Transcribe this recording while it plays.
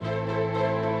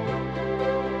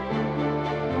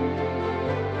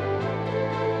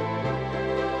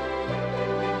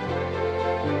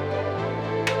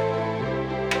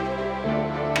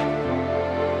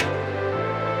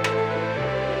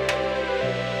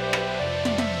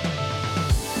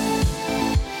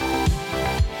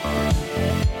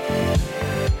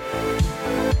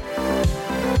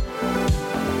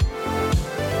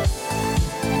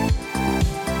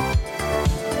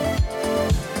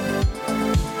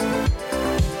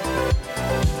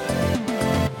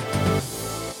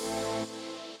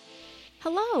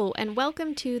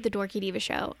welcome to the Dorky Diva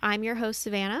Show. I'm your host,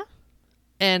 Savannah.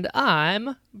 And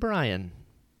I'm Brian.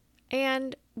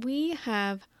 And we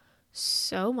have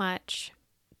so much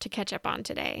to catch up on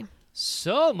today.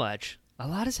 So much. A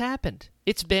lot has happened.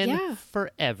 It's been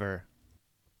forever.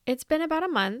 It's been about a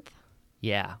month.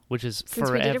 Yeah, which is since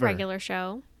forever. We did a regular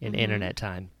show. In internet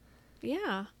time.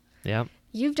 Yeah. Yep.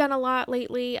 You've done a lot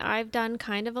lately. I've done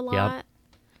kind of a lot. Yep.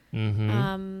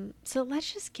 Mm-hmm. So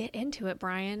let's just get into it,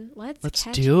 Brian. Let's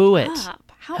do it. Up.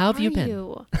 How have you been?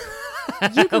 You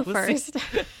go first.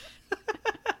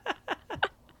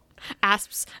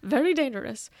 Asps, very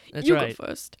dangerous. That's you right. go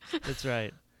first. That's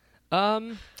right.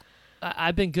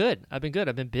 I've been good. I've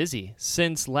been busy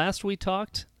since last we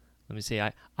talked. Let me see.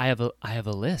 I have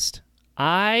a list.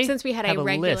 Since we had a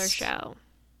regular list. show.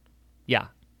 Yeah,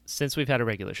 since we've had a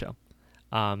regular show.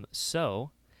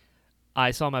 So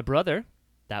I saw my brother.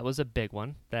 That was a big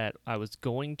one that I was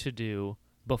going to do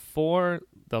before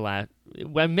the last.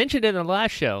 I mentioned it in the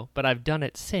last show, but I've done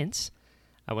it since.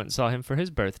 I went and saw him for his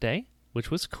birthday, which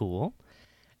was cool.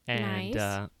 And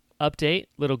nice. Update,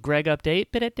 little Greg update.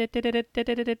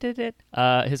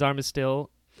 His arm is still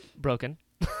broken.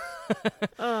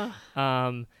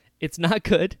 It's not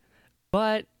good,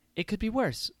 but it could be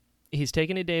worse. He's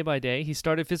taking it day by day. He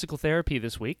started physical therapy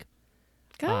this week.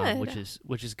 Good.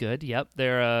 Which is good. Yep.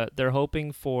 They're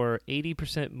hoping for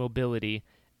 80% mobility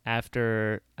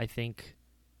after, I think,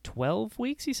 12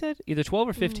 weeks, he said? Either 12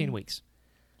 or 15 weeks.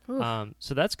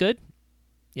 So that's good.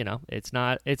 You know, it's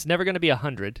never going to be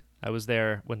 100. I was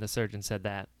there when the surgeon said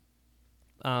that.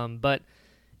 But,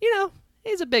 you know,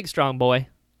 he's a big, strong boy.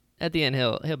 At the end,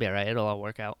 he'll be all right. It'll all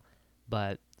work out.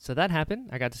 But, so that happened.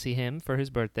 I got to see him for his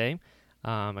birthday.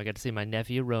 I got to see my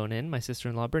nephew, Ronan, my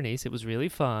sister-in-law, Bernice. It was really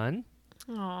fun.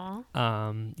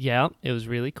 Aww. Yeah, it was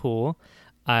really cool.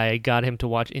 I got him to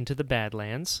watch Into the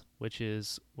Badlands, which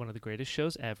is one of the greatest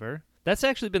shows ever. That's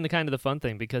actually been the kind of the fun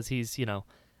thing because he's, you know,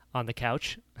 on the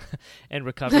couch and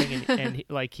recovering and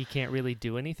he can't really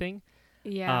do anything.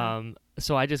 Yeah.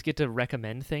 So I just get to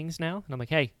recommend things now. And I'm like,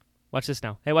 hey, watch this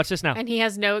now. Hey, watch this now. And he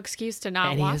has no excuse to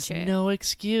not watch it. He has no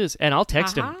excuse. And I'll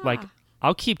text him. Like,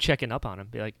 I'll keep checking up on him.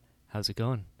 Be like, how's it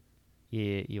going?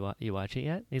 You watch it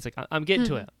yet? And he's like, I'm getting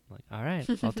to it. I'm like, all right,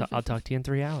 I'll talk to you in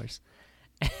 3 hours.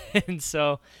 And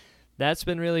so that's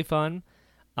been really fun.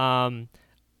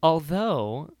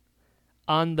 Although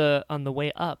on the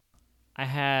way up, I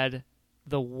had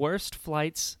the worst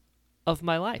flights of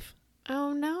my life.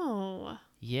 Oh no.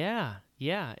 Yeah.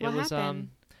 What happened?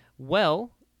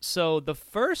 Well, so the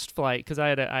first flight, because I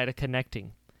had a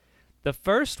connecting. The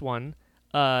first one,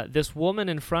 this woman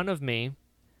in front of me,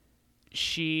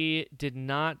 she did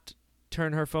not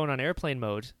turn her phone on airplane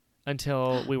mode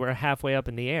until we were halfway up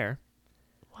in the air.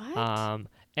 What?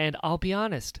 And I'll be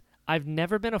honest, I've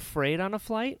never been afraid on a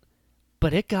flight,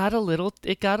 but it got a little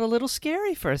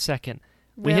scary for a second.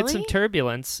 We hit some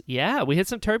turbulence. Yeah, we hit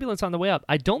some turbulence on the way up.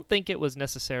 I don't think it was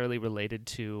necessarily related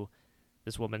to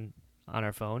this woman on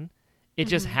her phone. It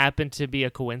just happened to be a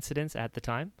coincidence at the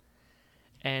time.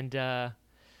 And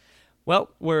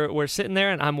well, we're sitting there,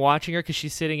 and I'm watching her because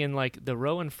she's sitting in like the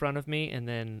row in front of me, and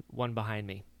then one behind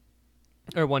me,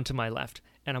 or one to my left.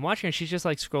 And I'm watching her, and she's just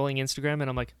like scrolling Instagram, and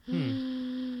I'm like,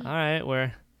 all right,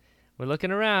 we're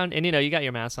looking around, and you know, you got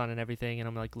your mask on and everything, and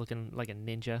I'm like looking like a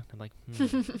ninja. I'm like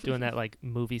doing that like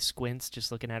movie squints,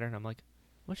 just looking at her, and I'm like,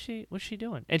 what's she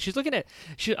doing? And she's looking at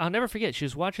I'll never forget. She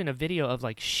was watching a video of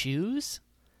like shoes,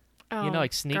 you know,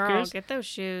 like sneakers. Girl, get those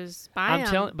shoes. Buy them.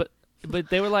 telling, but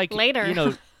they were like later. You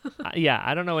know, yeah,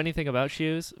 I don't know anything about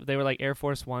shoes. They were like Air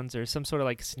Force Ones or some sort of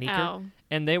like sneaker,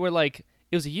 and they were like,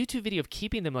 it was a YouTube video of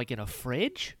keeping them like in a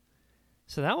fridge.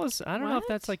 So that was, I don't know if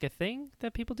that's like a thing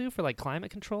that people do for like climate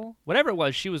control. Whatever it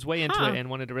was, she was way into it and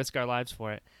wanted to risk our lives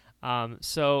for it.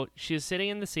 So she was sitting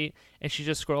in the seat and she's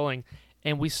just scrolling,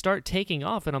 and we start taking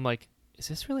off, and I'm like, is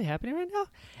this really happening right now?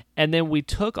 And then we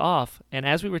took off, and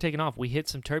as we were taking off, we hit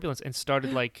some turbulence and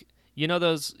started like, you know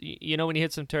when you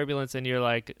hit some turbulence and you're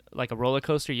like a roller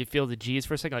coaster, you feel the G's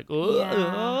for a second,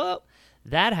 like,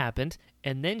 that happened.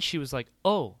 And then she was like,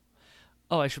 oh,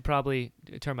 I should probably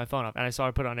turn my phone off. And I saw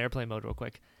her put it on airplane mode real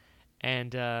quick.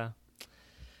 And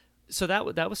so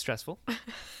that was stressful.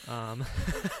 I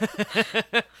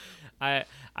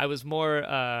was more,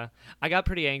 I got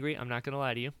pretty angry. I'm not going to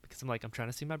lie to you, because I'm trying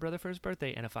to see my brother for his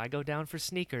birthday. And if I go down for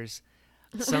sneakers,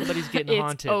 somebody's getting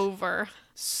haunted. It's over.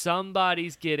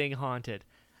 Somebody's getting haunted.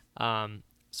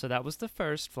 So that was the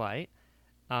first flight.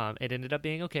 It ended up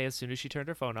being okay as soon as she turned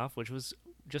her phone off, which was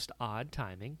just odd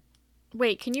timing.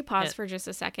 Wait, can you pause for just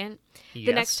a second? Yes.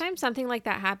 The next time something like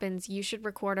that happens, you should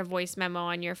record a voice memo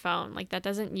on your phone. Like, that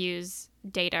doesn't use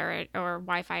data or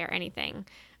Wi-Fi or anything.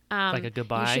 Like a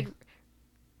goodbye?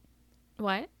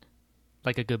 What?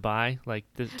 Like a goodbye, like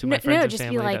to No, my friends and just be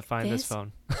family like, that find this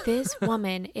phone. this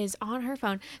woman is on her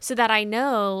phone, so that I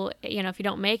know, if you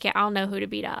don't make it, I'll know who to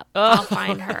beat up. Oh. I'll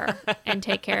find her and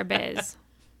take care of biz.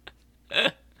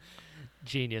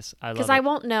 Genius. I love it. Because I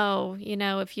won't know,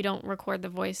 if you don't record the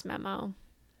voice memo.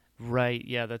 Right.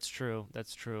 Yeah, that's true.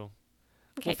 That's true.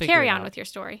 Okay, We'll carry on with your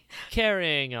story.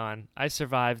 Carrying on. I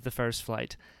survived the first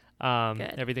flight.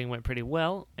 Good. Everything went pretty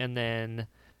well. And then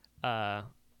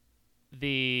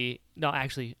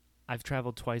actually, I've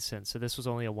traveled twice since. So this was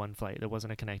only a one flight. There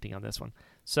wasn't a connecting on this one.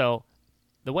 So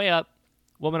the way up,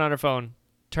 woman on her phone,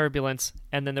 turbulence.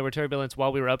 And then there were turbulence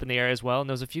while we were up in the air as well. And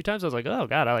there was a few times I was like, oh,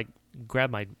 God, I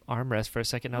grabbed my armrest for a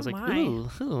second. And I was like,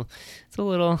 ooh, it's a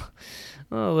little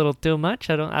too much.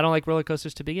 I don't like roller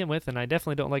coasters to begin with, and I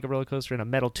definitely don't like a roller coaster in a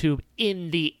metal tube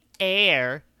in the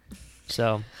air.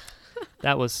 So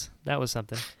that was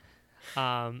something.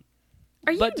 Are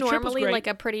you normally like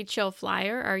a pretty chill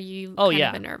flyer, or are you kind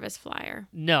of a nervous flyer?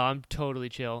 No, I'm totally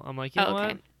chill. I'm like, you know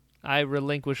what? I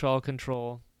relinquish all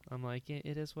control. I'm like,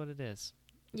 it is what it is.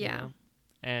 Yeah. You know?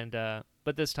 And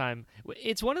but this time,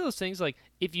 it's one of those things, like,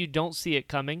 if you don't see it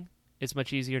coming, it's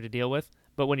much easier to deal with.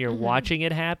 But when you're watching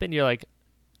it happen, you're like,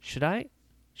 should I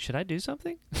do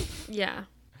something? Yeah.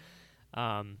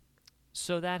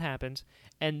 So that happened.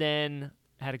 And then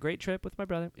I had a great trip with my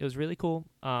brother. It was really cool.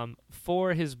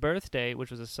 For his birthday, which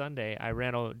was a Sunday, I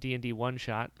ran a D&D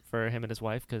one-shot for him and his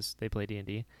wife because they play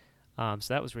D&D. So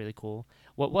that was really cool.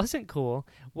 What wasn't cool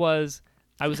was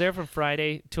I was there from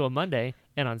Friday to a Monday,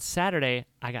 and on Saturday,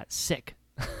 I got sick.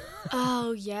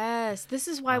 Oh, yes. This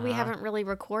is why we haven't really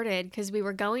recorded, because we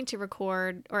were going to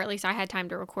record, or at least I had time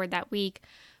to record that week,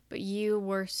 but you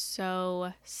were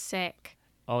so sick.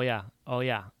 Oh, yeah.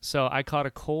 So I caught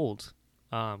a cold,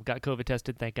 got COVID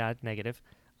tested, thank God, negative.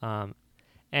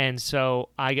 And so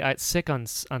I got sick on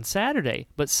Saturday,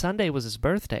 but Sunday was his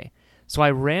birthday. So I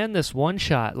ran this one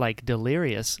shot like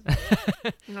delirious. Oh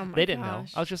my They didn't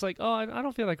gosh. know. I was just like, oh, I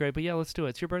don't feel that great, but yeah, let's do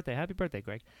it. It's your birthday. Happy birthday,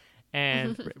 Greg.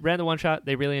 And ran the one shot.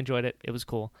 They really enjoyed it. It was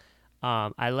cool.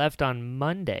 I left on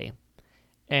Monday,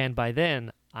 and by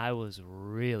then I was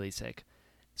really sick.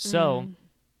 So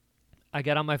I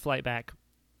got on my flight back,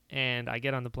 and I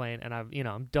get on the plane, and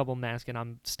I'm double masking.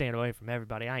 I'm staying away from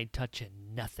everybody. I ain't touching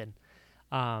nothing.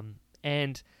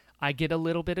 And I get a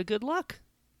little bit of good luck.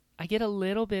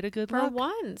 For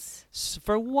once.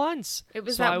 For once. It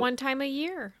was one time a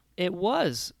year. It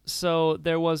was. So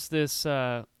there was this,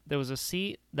 there was a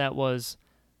seat that was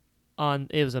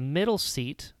it was a middle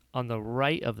seat on the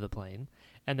right of the plane,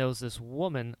 and there was this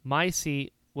woman. My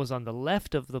seat was on the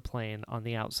left of the plane on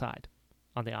the outside,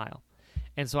 on the aisle.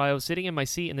 And so I was sitting in my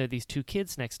seat, and there are these two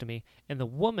kids next to me, and the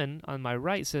woman on my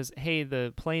right says, hey,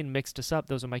 the plane mixed us up.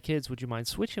 Those are my kids. Would you mind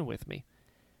switching with me?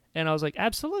 And I was like,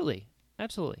 absolutely.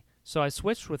 So I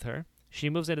switched with her. She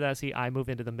moves into that seat. I move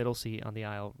into the middle seat on the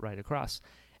aisle right across.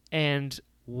 And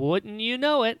wouldn't you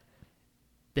know it,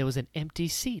 there was an empty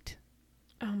seat.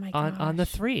 Oh my gosh. On the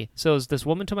three. So it was this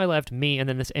woman to my left, me, and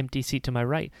then this empty seat to my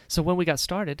right. So when we got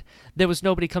started, there was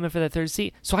nobody coming for that third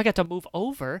seat. So I got to move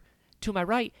over to my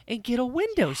right and get a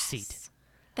window seat.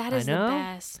 That is the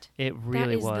best. It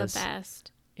really was. That is the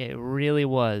best. It really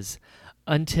was.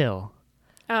 Until...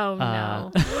 Oh,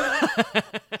 no.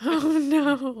 Oh,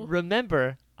 no.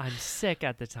 Remember, I'm sick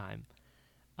at the time.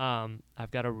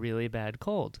 I've got a really bad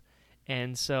cold.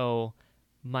 And so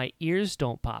my ears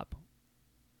don't pop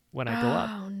when I go up.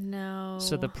 Oh, no.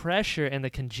 So the pressure and the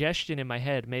congestion in my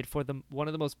head made for one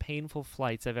of the most painful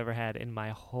flights I've ever had in my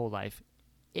whole life.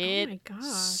 Oh, my gosh.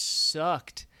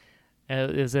 Sucked.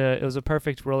 It was a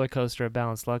perfect roller coaster of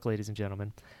balanced luck, ladies and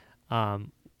gentlemen.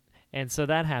 And so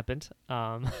that happened.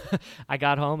 I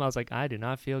got home. I was like, I do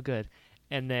not feel good.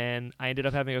 And then I ended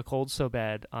up having a cold so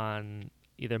bad on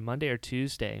either Monday or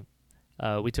Tuesday.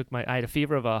 I had a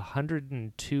fever of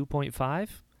 102.5,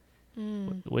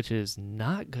 which is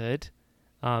not good.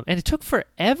 And it took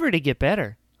forever to get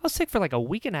better. I was sick for like a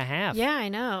week and a half. Yeah, I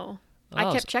know.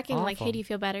 I kept checking like, hey, do you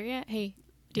feel better yet? Hey,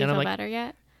 do you feel better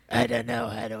yet? I don't know.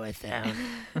 How do I sound?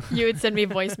 You would send me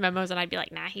voice memos, and I'd be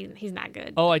like, nah, he's not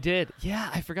good. Oh, I did.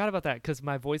 Yeah, I forgot about that because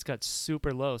my voice got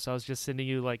super low. So I was just sending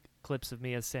you like clips of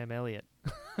me as Sam Elliott.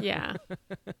 Yeah.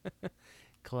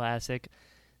 Classic.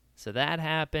 So that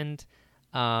happened.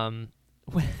 I'm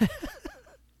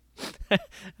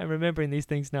remembering these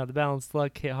things now. The balanced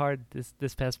luck hit hard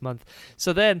this past month.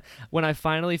 So then when I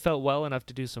finally felt well enough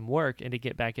to do some work and to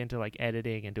get back into like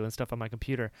editing and doing stuff on my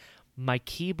computer, my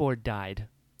keyboard died.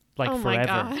 Like oh forever. My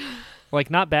God. Like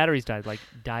not batteries died, like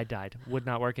died. Would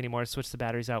not work anymore. Switched the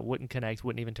batteries out, wouldn't connect,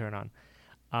 wouldn't even turn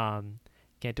on.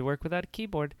 Can't do work without a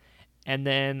keyboard. And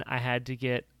then I had to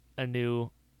get a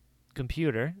new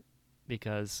computer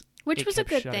because which it was a kept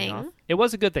good shutting thing. off. It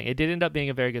was a good thing. It did end up being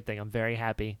a very good thing. I'm very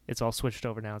happy. It's all switched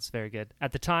over now. It's very good.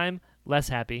 At the time, less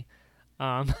happy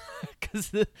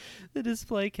because the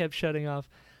display kept shutting off.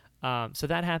 So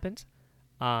that happened.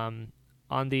 On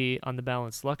the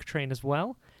balanced luck train as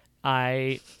well.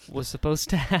 I was supposed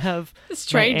to have This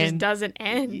train just doesn't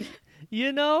end.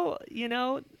 You know.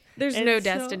 There's no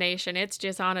destination. It's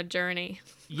just on a journey.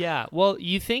 Yeah. Well,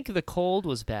 you think the cold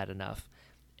was bad enough,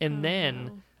 and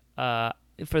then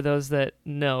for those that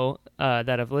know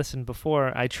that have listened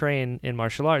before, I train in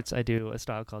martial arts. I do a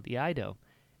style called Iaido,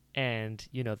 and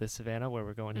you know this, Savannah, where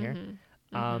we're going here.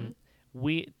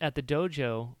 We at the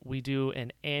dojo we do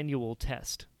an annual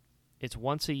test. It's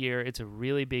once a year. It's a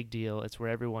really big deal. It's where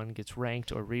everyone gets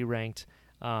ranked or re-ranked.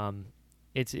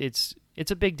 It's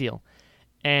a big deal,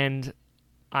 and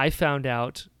I found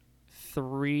out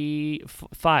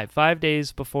 5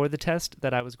 days before the test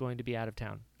that I was going to be out of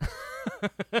town.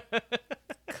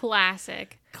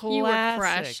 Classic. You were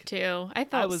crushed too. I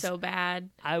felt so bad.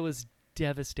 I was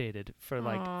devastated for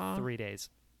like 3 days.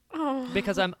 Oh.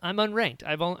 Because I'm unranked.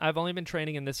 I've only been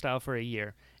training in this style for a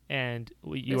year, and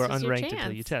you are unranked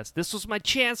until you test. This was my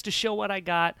chance to show what I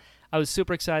got. I was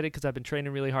super excited because I've been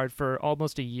training really hard for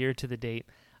almost a year to the date.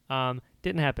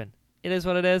 Didn't happen. It is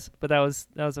what it is. But that was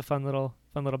a fun little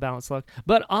balance luck.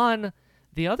 But on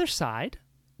the other side,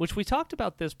 which we talked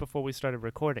about this before we started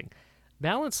recording,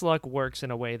 balance luck works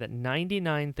in a way that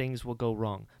 99 things will go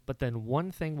wrong, but then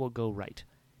one thing will go right.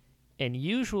 And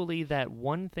usually that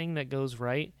one thing that goes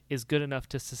right is good enough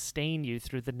to sustain you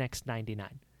through the next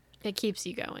 99. It keeps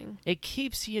you going. It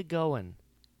keeps you going.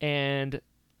 And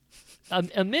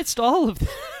amidst all of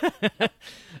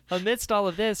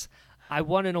this, I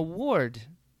won an award.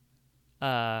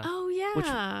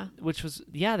 Which was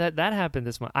that happened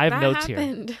this month. I have notes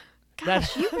here.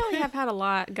 Gosh, you really have had a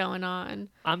lot going on.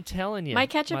 I'm telling you. My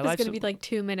catch-up is going to be like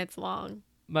 2 minutes long.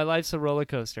 My life's a roller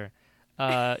coaster.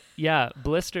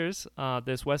 Blisters,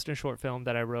 this Western short film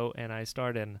that I wrote and I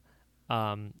starred in,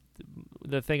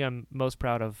 the thing I'm most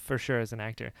proud of for sure as an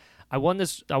actor. I won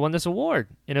this award,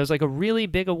 and it was like a really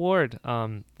big award.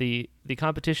 The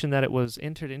competition that it was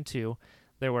entered into,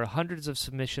 there were hundreds of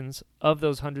submissions. Of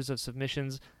those hundreds of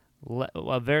submissions,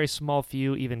 a very small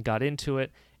few even got into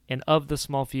it, and of the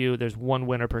small few, there's one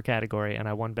winner per category, and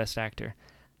I won Best Actor.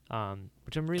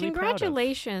 Which I'm really proud of.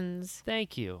 Congratulations.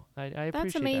 Thank you. I appreciate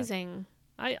That's amazing.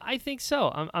 That. I think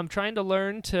so. I'm trying to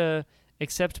learn to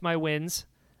accept my wins,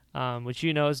 which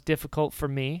you know is difficult for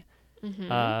me.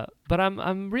 But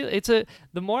I'm really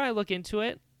the more I look into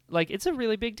it, like it's a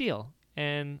really big deal,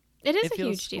 and it is a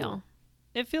huge deal.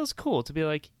 It feels cool to be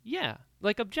like, yeah,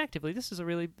 like objectively, this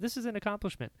is an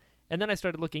accomplishment. And then I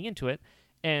started looking into it,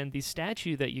 and the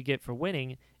statue that you get for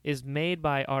winning is made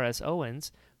by R.S.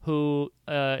 Owens, who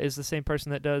is the same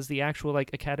person that does the actual like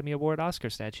Academy Award Oscar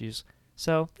statues.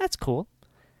 So that's cool.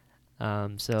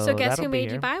 So guess who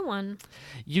made you buy one?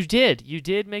 You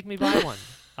did make me buy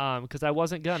one because I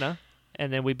wasn't gonna,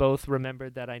 and then we both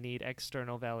remembered that I need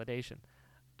external validation.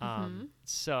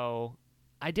 So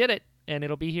I did it, and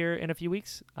it'll be here in a few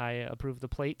weeks. I approved the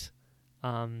plate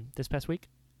this past week,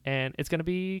 and it's gonna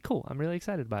be cool. I'm really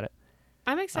excited about it.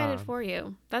 I'm excited for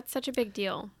you. That's such a big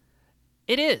deal.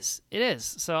 It is.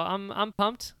 So I'm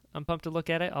pumped. I'm pumped to look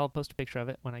at it. I'll post a picture of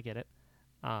it when I get it.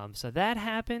 So that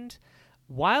happened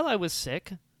while I was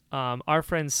sick. Our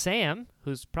friend Sam,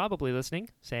 who's probably listening,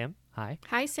 Sam, hi.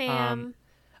 Hi, Sam.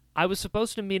 I was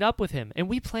supposed to meet up with him, and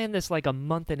we planned this like a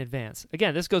month in advance.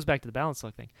 Again, this goes back to the balance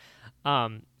luck thing.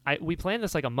 We planned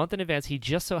this like a month in advance. He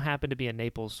just so happened to be in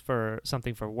Naples for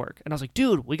something for work. And I was like,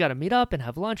 dude, we got to meet up and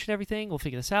have lunch and everything. We'll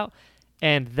figure this out.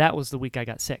 And that was the week I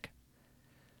got sick.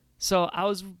 So I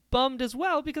was bummed as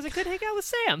well because I couldn't hang out with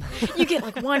Sam. You get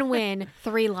like 1 win,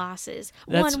 3 losses.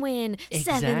 1 win,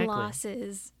 7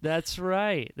 losses. That's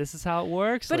right. This is how it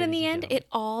works. But in the end, it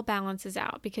all balances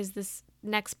out because this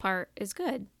next part is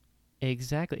good.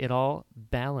 Exactly. It all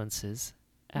balances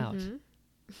out.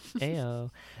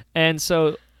 Ayo. And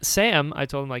so Sam, I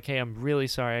told him like, hey, I'm really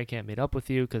sorry I can't meet up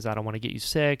with you because I don't want to get you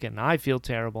sick and I feel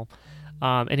terrible.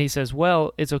 And he says,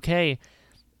 well, it's okay.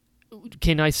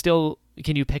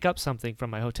 Can you pick up something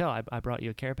from my hotel? I brought you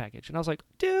a care package. And I was like,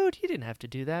 dude, you didn't have to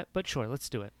do that, but sure, let's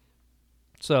do it.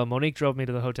 So Monique drove me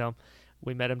to the hotel.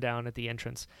 We met him down at the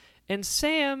entrance. And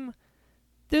Sam,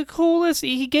 the coolest,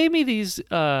 he gave me this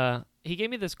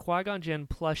Qui-Gon Jinn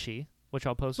plushie, which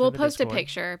I'll post in the Discord. We'll post a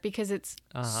picture because it's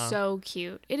so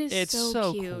cute. It's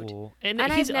so cute. Cool. And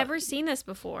I've never seen this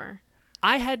before.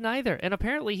 I had neither, and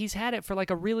apparently he's had it for like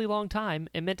a really long time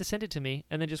and meant to send it to me,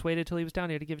 and then just waited till he was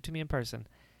down here to give it to me in person.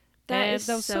 That was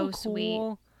so sweet.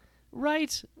 cool.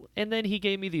 Right. And then he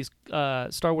gave me these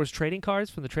Star Wars trading cards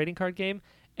from the trading card game,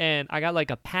 and I got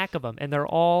like a pack of them, and they're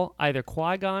all either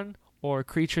Qui-Gon or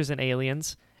Creatures and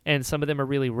Aliens, and some of them are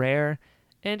really rare.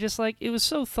 And just like, it was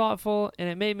so thoughtful, and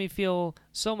it made me feel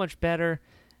so much better,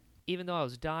 even though I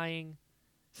was dying.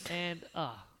 And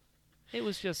it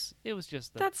was just the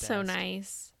That's best. so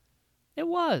nice. It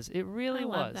was. It really I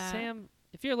was. love that. Sam,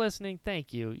 if you're listening,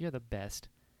 thank you. You're the best.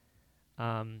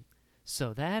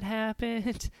 So that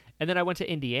happened. And then I went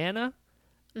to Indiana.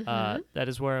 That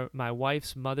is where my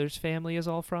wife's mother's family is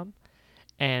all from.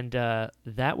 And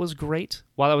that was great.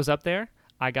 While I was up there,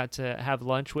 I got to have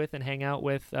lunch with and hang out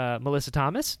with Melissa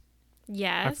Thomas.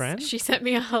 Yes. Our friend. She sent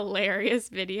me a hilarious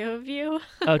video of you.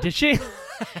 Oh, did she?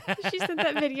 She sent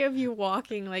that video of you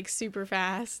walking like super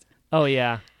fast. Oh,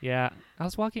 yeah. Yeah. I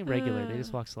was walking regular. They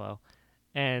just walk slow.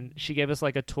 And she gave us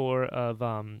like a tour of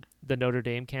the Notre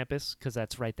Dame campus, because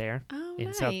that's right there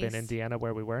in South Bend, Indiana,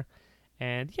 where we were.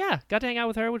 And yeah, got to hang out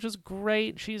with her, which was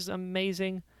great. She's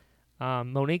amazing.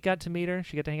 Monique got to meet her.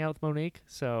 She got to hang out with Monique.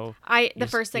 So the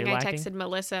first thing I texted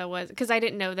Melissa was, because I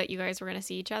didn't know that you guys were going to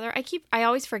see each other. I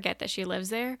always forget that she lives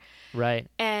there. Right.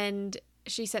 And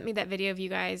she sent me that video of you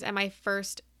guys, and my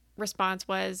first response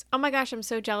was, "Oh my gosh, I'm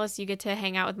so jealous you get to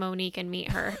hang out with Monique and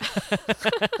meet her."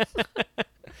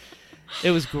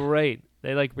 It was great.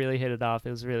 They like really hit it off.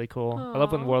 It was really cool. Aww. I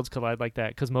love when worlds collide like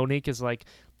that, because Monique is like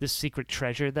this secret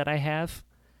treasure that I have.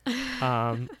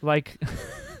 Like,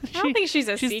 I don't think she's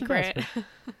secret.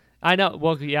 I know.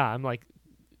 Well, yeah, I'm like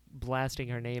blasting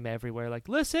her name everywhere. Like,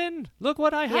 listen, look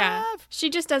what I have. She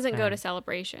just doesn't go to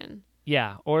Celebration.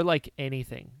 Yeah, or like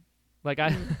anything. Like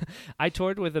I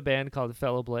toured with a band called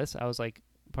Fellow Bliss. I was like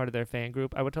part of their fan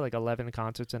group. I went to like 11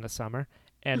 concerts in a summer,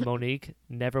 and Monique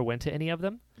never went to any of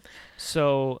them.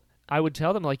 So I would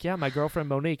tell them like, yeah, my girlfriend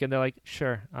Monique, and they're like,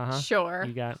 sure, sure,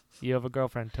 you have a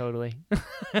girlfriend, totally.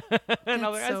 And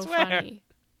I'm like, so I swear. funny.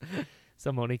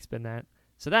 So Monique's been that.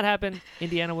 So that happened.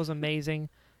 Indiana was amazing.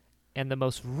 And the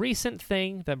most recent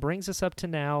thing that brings us up to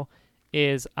now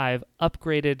is I've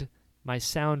upgraded my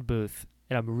sound booth,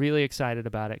 and I'm really excited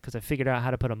about it because I figured out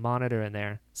how to put a monitor in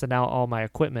there. So now all my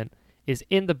equipment is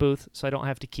in the booth, so I don't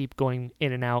have to keep going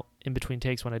in and out in between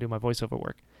takes when I do my voiceover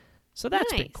work. So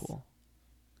that's been cool.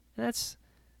 That's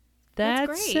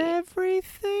great.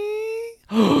 Everything.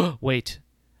 Wait,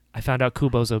 I found out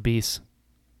Kubo's obese.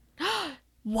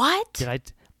 What?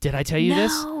 Did I tell you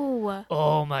this? No.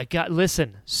 Oh my God!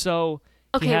 Listen, so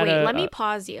okay, wait. Let me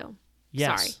pause you.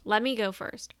 Yes. Sorry. Let me go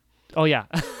first. Oh yeah.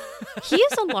 He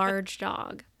is a large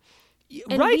dog.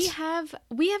 And right.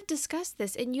 we have discussed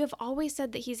this, and you have always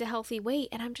said that he's a healthy weight,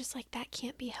 and I'm just like, that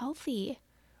can't be healthy.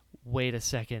 Wait a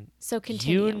second. So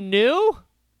continue. You knew?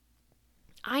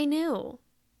 I knew.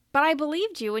 But I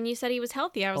believed you when you said he was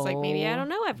healthy. I was like, maybe I don't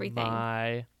know everything.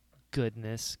 My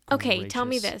goodness Okay, gracious. tell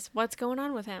me this. What's going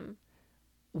on with him?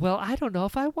 Well, I don't know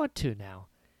if I want to now.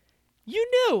 You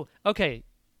knew. Okay,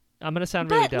 I'm going to sound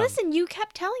really dumb. But listen, you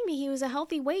kept telling me he was a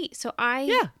healthy weight, so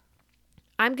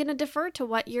I'm going to defer to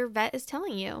what your vet is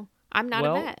telling you. I'm not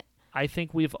a vet. I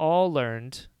think we've all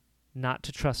learned not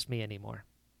to trust me anymore.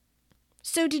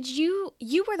 So did you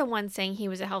were the one saying he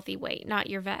was a healthy weight, not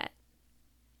your vet.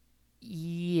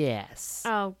 Yes.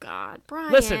 Oh God,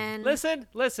 Brian.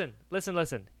 Listen.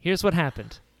 Here's what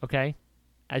happened, okay?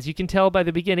 As you can tell by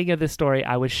the beginning of this story,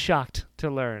 I was shocked to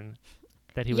learn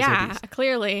that he was obese. Yeah,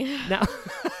 clearly. Now,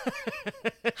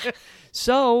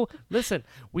 so, listen,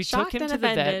 we shocked took him and to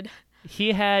the offended. vet.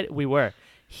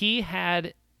 He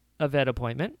had a vet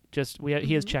appointment. He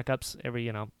has checkups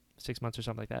every, 6 months or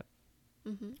something like that.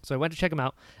 Mm-hmm. So I went to check him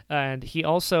out, and he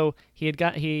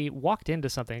walked into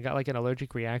something and got like an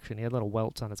allergic reaction. He had little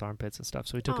welts on his armpits and stuff.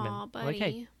 So we took him in. Buddy. I'm like,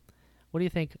 hey, what do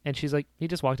you think? And she's like, he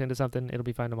just walked into something. It'll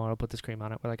be fine tomorrow. Put this cream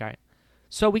on it. We're like, all right.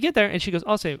 So we get there, and she goes,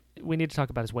 also, we need to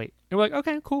talk about his weight. And we're like,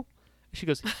 okay, cool. She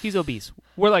goes, he's obese.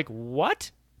 We're like,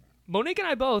 what? Monique and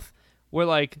I both were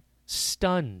like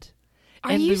stunned.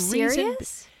 Are you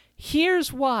serious?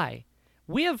 Here's why.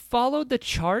 We have followed the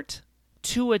chart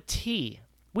to a T.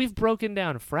 We've broken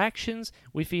down fractions.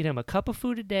 We feed him a cup of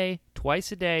food a day,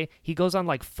 twice a day. He goes on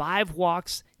like 5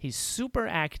 walks. He's super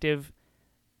active.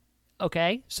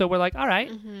 Okay, so we're like, all right,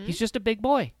 he's just a big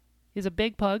boy. He's a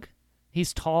big pug.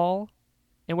 He's tall.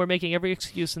 And we're making every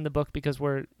excuse in the book because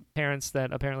we're parents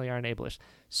that apparently are enablers.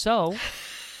 So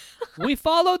we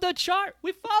followed the chart.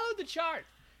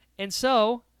 And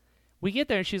so we get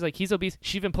there, and she's like, he's obese.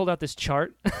 She even pulled out this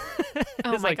chart.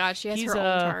 Oh, my God. She has her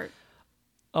own chart.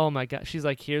 Oh, my God. She's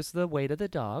like, here's the weight of the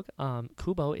dog.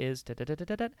 Kubo is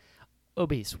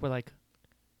obese. We're like,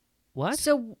 what?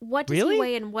 So what does he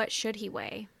weigh, and what should he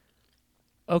weigh?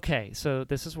 Okay, so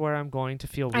this is where I'm going to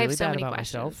feel really bad about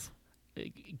myself.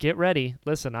 get ready.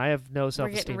 Listen, I have no We're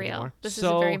self-esteem getting real. anymore. This is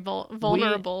a very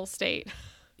vulnerable state.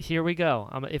 Here we go.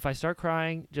 If I start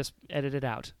crying, just edit it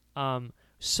out.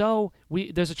 So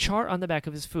there's a chart on the back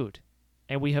of his food,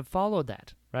 and we have followed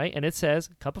that, right? And it says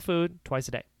cup of food twice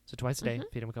a day. So twice a day,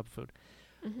 feed him a cup of food.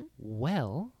 Mm-hmm.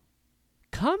 Well,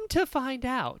 come to find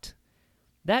out,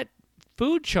 that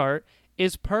food chart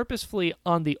is purposefully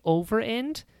on the over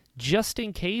end, just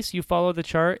in case you follow the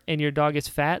chart and your dog is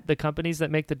fat. The companies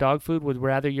that make the dog food would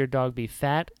rather your dog be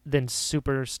fat than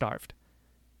super starved.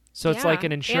 So it's like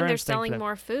an insurance thing. And they're selling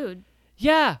more food.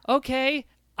 Yeah, okay.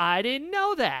 I didn't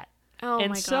know that. Oh and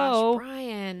my so gosh,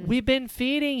 Brian. We've been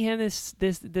feeding him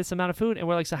this amount of food, and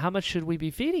we're like, so how much should we be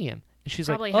feeding him? And she's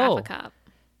Probably like, half a cup.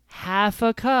 Half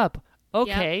a cup.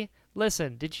 Okay. Yep.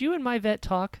 Listen, did you and my vet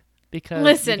talk?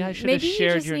 Because you guys should have shared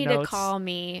your notes. Maybe you just need to call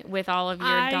me with all of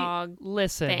your dog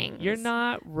things. You're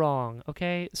not wrong,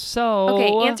 okay? So...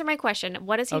 Okay, answer my question.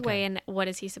 What does he weigh and what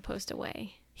is he supposed to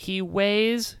weigh? He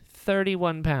weighs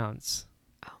 31 pounds.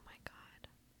 Oh my God.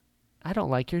 I don't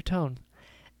like your tone.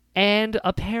 And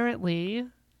apparently,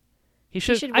 he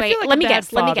should weigh... Like let me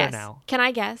guess. Now. Can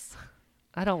I guess?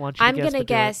 I don't want you to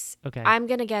guess. Okay. I'm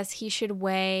going to guess he should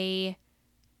weigh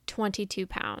 22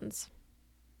 pounds.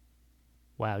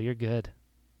 Wow, you're good.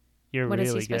 You're what really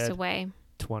good. What is he supposed to weigh?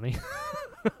 20.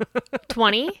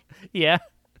 20? Yeah.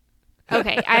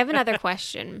 Okay, I have another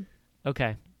question.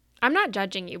 Okay. I'm not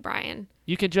judging you, Brian.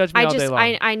 You can judge me all day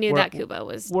long. I knew that Kubo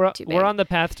was too big. We're on the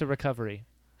path to recovery.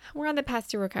 We're on the path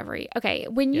to recovery. Okay,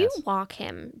 when you walk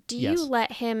him, do you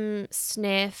let him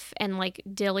sniff and like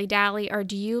dilly-dally, or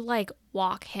do you like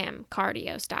walk him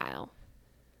cardio style?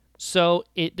 So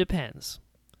it depends.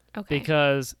 Okay.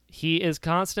 Because he is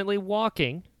constantly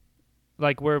walking.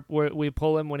 Like we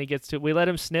pull him when he gets to, we let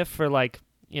him sniff for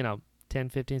 10,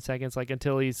 15 seconds, like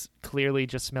until he's clearly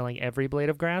just smelling every blade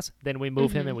of grass. Then we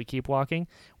move him and we keep walking.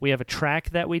 We have a track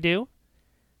that we do.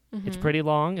 Mm-hmm. It's pretty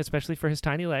long, especially for his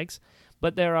tiny legs.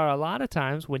 But there are a lot of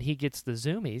times when he gets the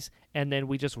zoomies, and then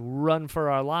we just run for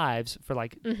our lives for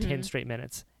 10 straight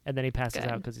minutes, and then he passes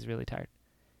out because he's really tired.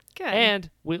 Good. And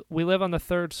we live on the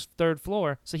third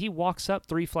floor, so he walks up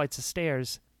 3 flights of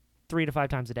stairs 3 to 5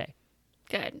 times a day.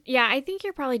 Good. Yeah, I think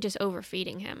you're probably just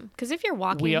overfeeding him, because if you're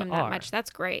walking him that much,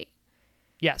 that's great.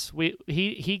 Yes,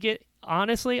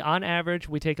 honestly, on average,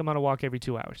 we take him on a walk every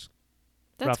 2 hours.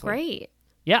 That's roughly. Great.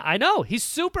 Yeah, I know. He's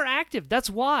super active. That's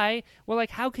why we're like,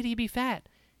 how could he be fat?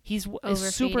 He's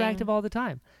super active all the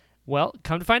time. Well,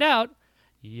 come to find out,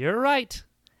 you're right.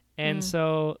 And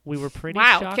so we were pretty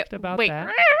shocked about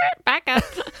that. Back up.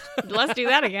 Let's do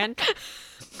that again.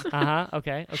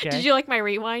 Okay. Did you like my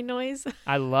rewind noise?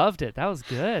 I loved it. That was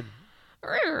good.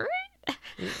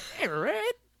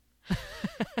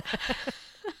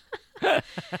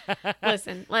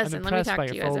 Listen. Let me talk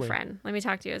to you as a friend.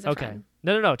 Okay.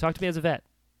 No. Talk to me as a vet.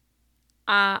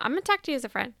 I'm going to talk to you as a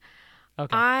friend.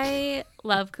 Okay. I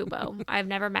love Kubo. I've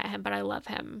never met him, but I love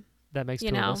him. That makes two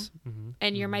of us. Mm-hmm.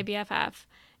 And you're my BFF.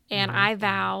 And I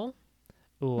vow,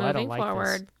 moving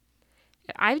forward,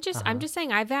 I'm just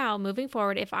saying, I vow, moving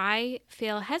forward, if I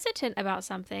feel hesitant about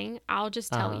something, I'll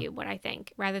just tell you what I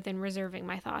think, rather than reserving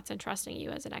my thoughts and trusting you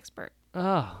as an expert.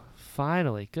 Oh,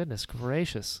 finally. Goodness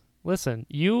gracious. Listen,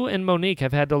 you and Monique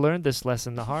have had to learn this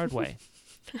lesson the hard way.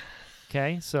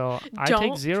 Okay? So I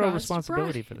take zero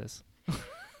responsibility for this.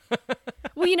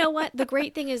 Well, you know what? The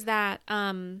great thing is that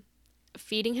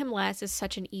feeding him less is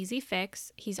such an easy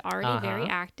fix. He's already very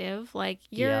active. Like,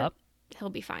 he'll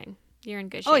be fine. You're in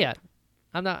good shape. Oh, yeah.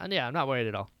 I'm not worried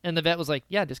at all. And the vet was like,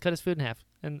 yeah, just cut his food in half.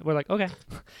 And we're like, okay.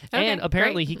 And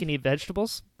apparently he can eat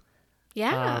vegetables.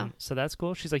 Yeah. So that's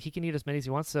cool. She's like, he can eat as many as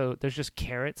he wants. So there's just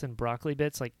carrots and broccoli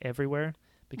bits everywhere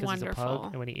because he's a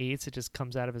pug. And when he eats, it just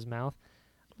comes out of his mouth.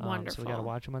 Wonderful. So we got to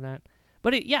watch him on that.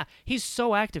 But he's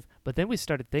so active. But then we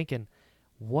started thinking,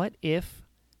 what if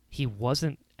he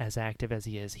wasn't as active as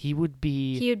he is? He would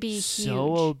be so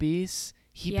huge. Obese.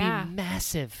 He'd be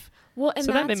massive. Well, and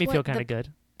so that made me feel kind of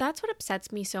good. That's what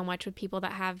upsets me so much with people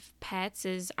that have pets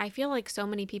is I feel like so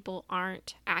many people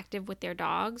aren't active with their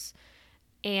dogs.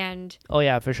 And oh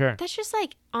yeah, for sure. That's just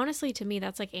honestly, to me,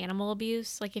 that's like animal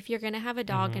abuse. Like if you're going to have a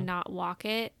dog and not walk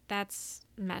it, that's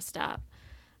messed up.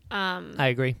 I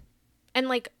agree. And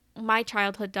my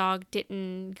childhood dog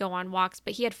didn't go on walks,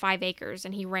 but he had 5 acres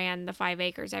and he ran the 5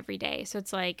 acres every day. So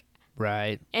it's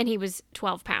right. And he was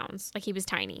 12 pounds. He was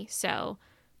tiny. So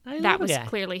that was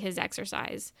clearly his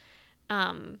exercise.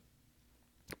 But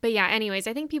yeah, anyways,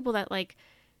 I think people that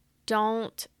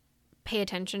don't pay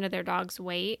attention to their dog's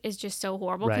weight is just so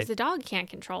horrible because the dog can't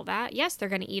control that. Yes, they're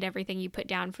going to eat everything you put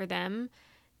down for them,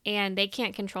 and they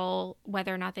can't control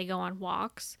whether or not they go on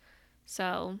walks.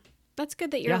 So That's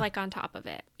good that you're like on top of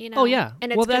it, you know? Oh, yeah.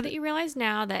 And it's good that you realize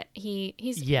now that he's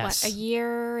what, a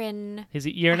year and Is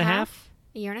it year and a half?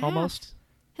 A year and a almost? half.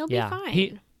 He'll be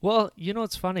fine. Well, you know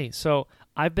what's funny? So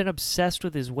I've been obsessed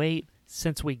with his weight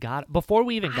since we got it. Before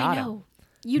we even got him.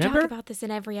 You talk about this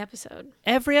in every episode.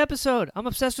 Every episode. I'm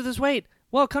obsessed with his weight.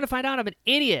 Well, come to find out I'm an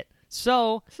idiot.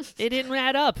 So it didn't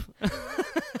add up.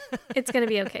 It's going to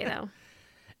be okay, though.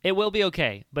 It will be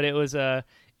okay. But it was a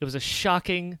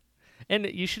shocking... And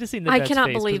you should have seen the I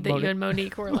cannot believe that you and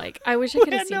Monique were like, I wish I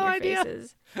could have seen your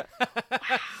faces.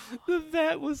 Wow. The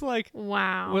vet was like...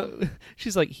 Wow. Well,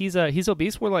 she's like, he's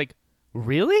obese. We're like,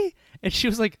 really? And she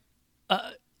was like,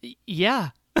 yeah.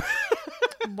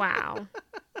 Wow.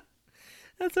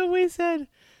 That's what we said.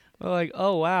 We're like,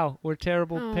 oh, wow. We're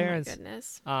terrible parents. Oh, my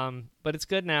goodness. But it's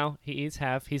good now. He eats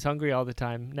half. He's hungry all the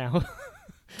time now.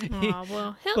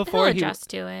 Well, he'll adjust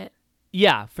to it.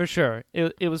 Yeah, for sure.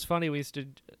 It was funny. We used to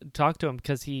talk to him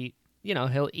because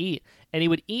he'll eat. And he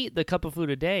would eat the cup of food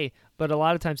a day, but a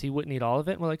lot of times he wouldn't eat all of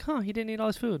it. And we're like, he didn't eat all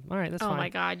his food. All right, that's fine. Oh, my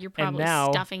God. You're probably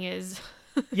stuffing his...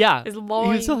 Yeah. His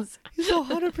loins. He's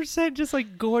 100% just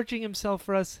like gorging himself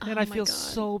for us. And I feel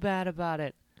so bad about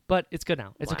it. But it's good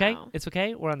now. It's okay. It's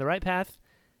okay. We're on the right path.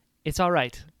 It's all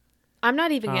right. I'm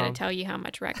not even going to tell you how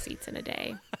much Rex eats in a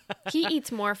day. He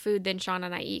eats more food than Sean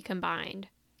and I eat combined.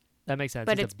 That makes sense.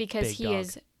 But it's because he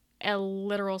is a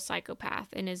literal psychopath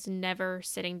and is never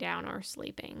sitting down or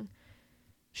sleeping.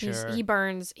 Sure.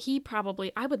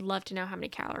 I would love to know how many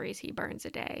calories he burns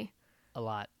a day. A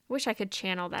lot. Wish I could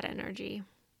channel that energy.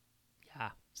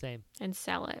 Yeah, same. And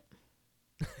sell it.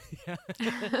 Yeah.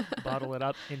 Bottle it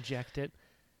up, inject it.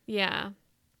 Yeah.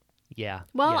 Yeah.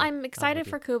 Well, I'm excited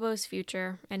for Kubo's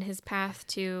future and his path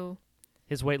to...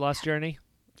 His weight loss journey?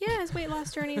 Yeah, his weight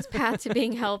loss journey, his path to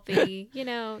being healthy. You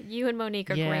know, you and Monique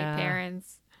are great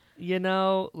parents.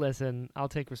 Listen, I'll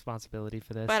take responsibility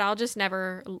for this. But I'll just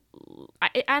never...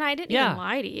 I didn't even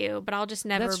lie to you, but I'll just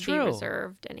never be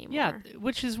reserved anymore. Yeah,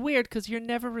 which is weird because you're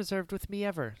never reserved with me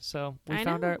ever. So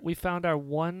we found our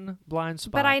one blind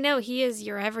spot. But I know he is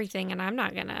your everything, and I'm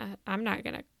not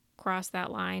gonna cross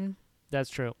that line. That's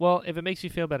true. Well, if it makes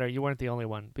you feel better, you weren't the only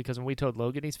one. Because when we told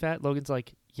Logan he's fat, Logan's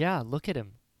like, yeah, look at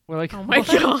him. We're like, oh my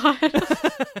God.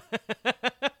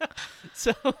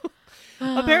 So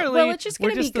apparently, well, it's just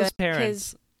gonna be good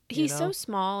because he's so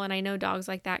small, and I know dogs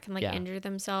like that can injure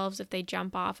themselves if they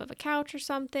jump off of a couch or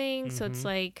something. Mm-hmm. So it's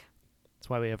like, that's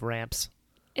why we have ramps.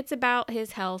 It's about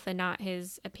his health and not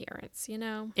his appearance, you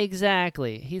know?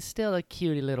 Exactly. He's still a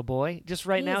cutie little boy. Just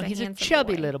right now, he's a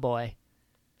chubby little boy.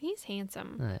 He's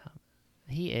handsome.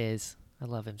 He is. I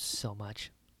love him so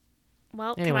much.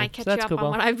 Well, anyway, can I catch you up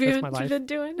on what I've been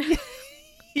doing?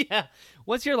 Yeah.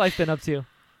 What's your life been up to?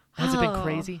 Has it been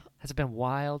crazy? Has it been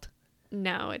wild?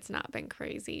 No, it's not been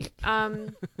crazy.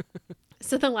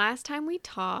 So the last time we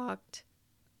talked,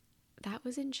 that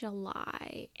was in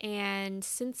July. And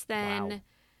since then,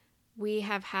 we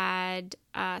have had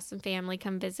some family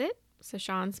come visit. So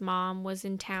Sean's mom was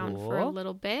in town for a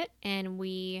little bit, and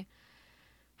we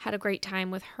had a great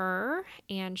time with her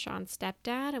and Sean's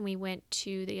stepdad, and we went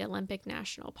to the Olympic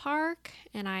National Park,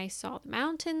 and I saw the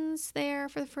mountains there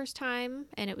for the first time,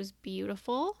 and it was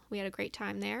beautiful. We had a great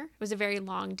time there. It was a very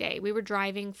long day. We were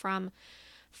driving from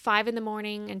 5 a.m.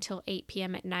 until 8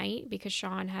 p.m. at night because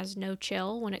Sean has no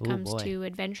chill when it comes to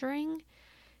adventuring.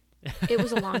 It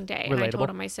was a long day. And I told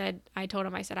him, I said, I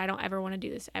don't ever want to do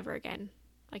this ever again.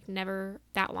 Like, never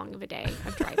that long of a day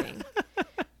of driving.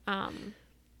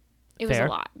 It was a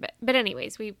lot. But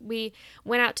anyways, we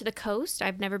went out to the coast.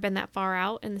 I've never been that far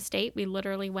out in the state. We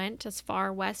literally went as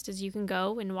far west as you can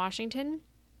go in Washington.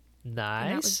 Nice.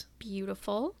 And that was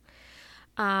beautiful.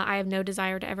 I have no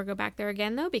desire to ever go back there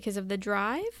again, though, because of the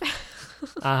drive.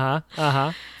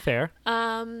 Fair.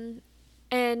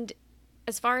 And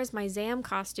as far as my Zam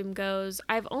costume goes,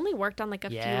 I've only worked on like a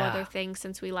few other things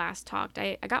since we last talked.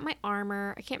 I got my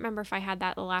armor. I can't remember if I had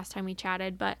that the last time we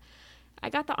chatted, but I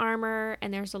got the armor,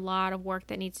 and there's a lot of work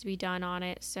that needs to be done on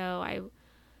it. So I've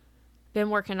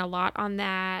been working a lot on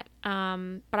that.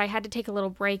 But I had to take a little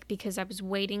break because I was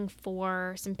waiting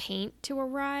for some paint to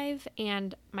arrive,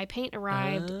 and my paint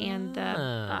arrived, and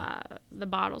the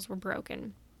bottles were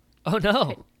broken. Oh,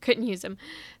 no. Couldn't use them.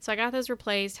 So I got those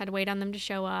replaced, had to wait on them to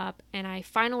show up, and I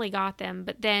finally got them.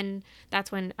 But then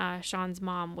that's when Sean's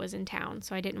mom was in town,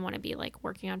 so I didn't want to be like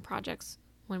working on projects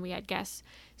when we had guests.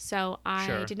 So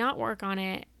I did not work on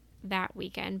it that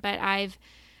weekend, but I've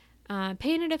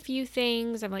painted a few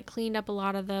things. I've like cleaned up a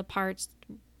lot of the parts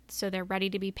so they're ready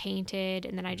to be painted,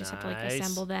 and then I just have to like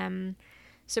assemble them.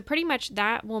 So pretty much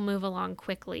that will move along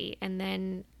quickly, and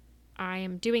then I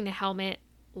am doing the helmet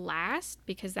last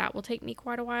because that will take me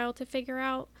quite a while to figure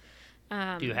out.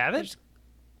 Do you have it?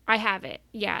 I have it.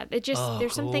 Yeah.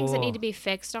 There's some things that need to be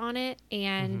fixed on it,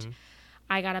 and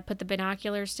I got to put the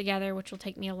binoculars together, which will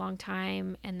take me a long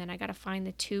time, and then I got to find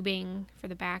the tubing for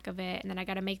the back of it, and then I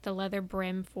got to make the leather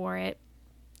brim for it.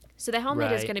 So the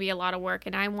helmet is going to be a lot of work,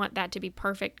 and I want that to be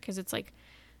perfect because it's like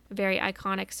a very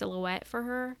iconic silhouette for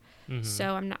her.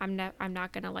 So I'm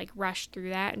not going to like rush through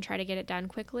that and try to get it done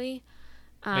quickly.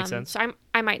 Makes sense. So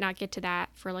I might not get to that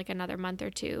for like another month or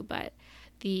two, but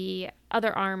the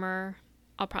other armor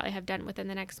I'll probably have done within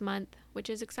the next month, which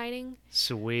is exciting.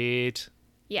 Sweet.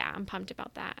 Yeah, I'm pumped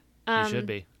about that. You should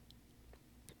be.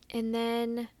 And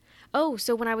then,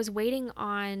 so when I was waiting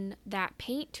on that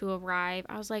paint to arrive,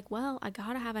 I was like, well, I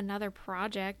gotta have another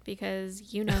project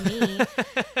because you know me.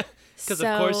 Because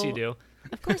of course you do.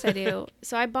 Of course I do.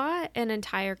 So I bought an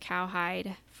entire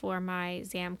cowhide for my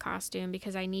Zam costume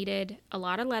because I needed a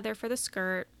lot of leather for the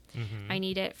skirt. I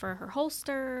need it for her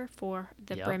holster, for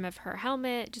the brim of her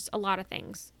helmet. Just a lot of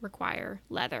things require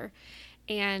leather.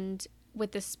 And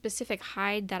with the specific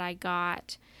hide that I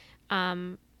got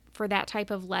for that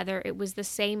type of leather, it was the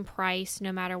same price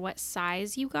no matter what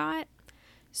size you got.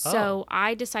 So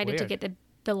I decided to get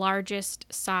the largest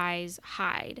size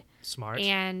hide. Smart.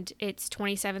 And it's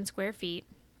 27 square feet.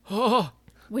 Oh,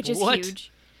 which is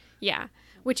huge. Yeah.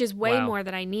 Which is way more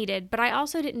than I needed. But I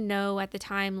also didn't know at the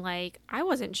time, like, I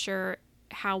wasn't sure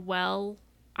how well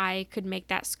I could make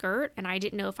that skirt. And I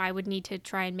didn't know if I would need to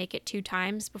try and make it 2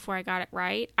 times before I got it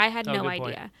right. I had no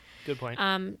idea. Good point.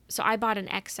 So I bought an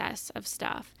excess of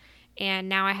stuff. And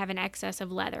now I have an excess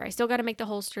of leather. I still got to make the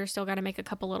holster, still got to make a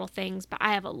couple little things. But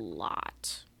I have a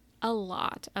lot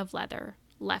of leather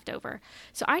left over.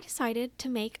 So I decided to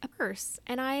make a purse.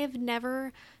 And I have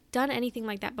never done anything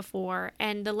like that before,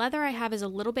 and the leather I have is a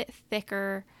little bit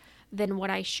thicker than what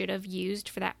I should have used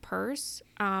for that purse,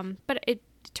 but it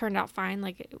turned out fine.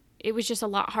 Like it was just a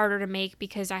lot harder to make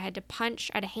because I had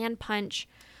to hand punch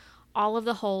all of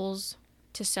the holes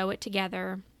to sew it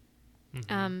together.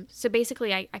 So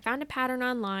basically I found a pattern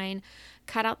online,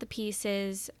 cut out the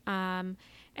pieces, and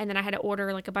then I had to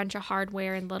order like a bunch of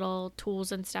hardware and little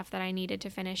tools and stuff that I needed to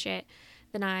finish it.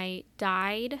 Then I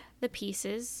dyed the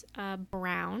pieces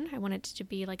brown. I wanted it to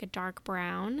be like a dark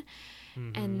brown.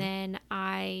 And then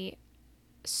I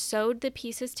sewed the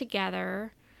pieces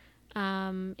together,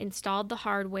 installed the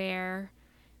hardware,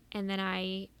 and then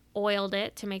I oiled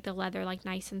it to make the leather like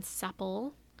nice and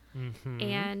supple.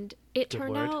 And it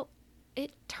turned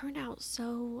out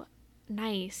so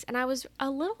nice. And I was a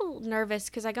little nervous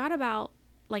because I got about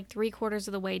like 3/4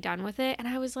 of the way done with it. And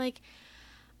I was like,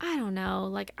 I don't know.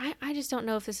 Like, I just don't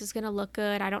know if this is going to look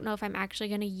good. I don't know if I'm actually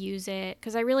going to use it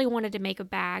because I really wanted to make a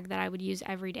bag that I would use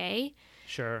every day.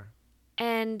 Sure.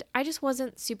 And I just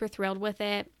wasn't super thrilled with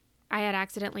it. I had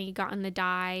accidentally gotten the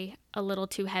dye a little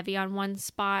too heavy on one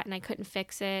spot and I couldn't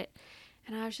fix it.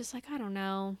 And I was just like, I don't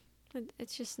know.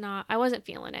 It's just not, I wasn't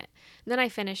feeling it. And then I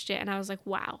finished it and I was like,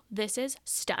 wow, this is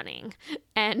stunning.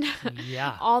 And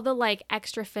all the like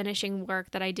extra finishing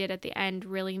work that I did at the end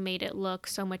really made it look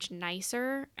so much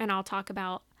nicer. And I'll talk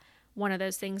about one of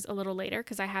those things a little later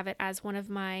because I have it as one of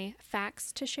my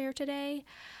facts to share today.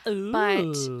 Ooh.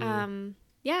 But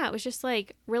it was just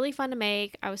like really fun to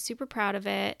make. I was super proud of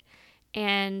it.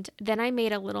 And then I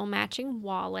made a little matching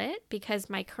wallet because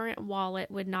my current wallet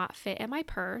would not fit in my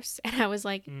purse. And I was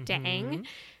like, dang,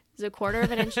 it's 1/4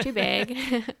 of an inch too big.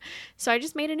 So I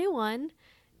just made a new one.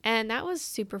 And that was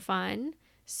super fun.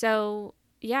 So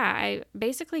yeah, I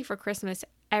basically for Christmas,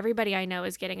 everybody I know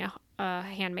is getting a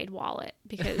handmade wallet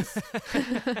because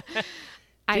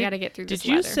I got to get through this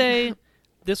leather. Did you say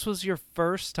this was your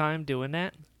first time doing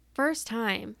that? First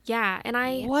time. Yeah. And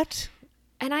I... What?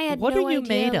 And I had what no are you idea,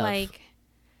 made of? Like,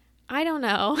 I don't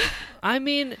know. I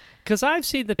mean, because I've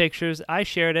seen the pictures. I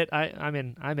shared it. I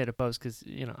made a post because,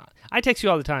 I text you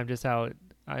all the time just how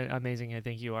amazing I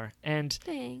think you are. And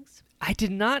thanks. I did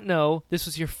not know this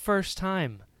was your first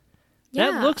time.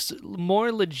 Yeah. That looks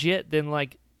more legit than,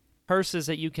 like, purses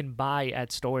that you can buy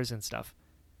at stores and stuff.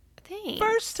 Thanks.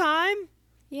 First time?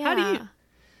 Yeah. How do you...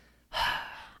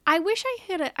 I wish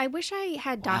I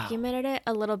had documented it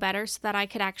a little better so that I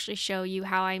could actually show you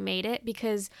how I made it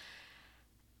because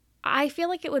I feel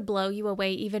like it would blow you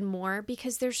away even more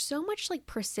because there's so much like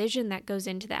precision that goes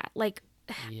into that. Like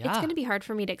it's going to be hard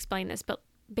for me to explain this, but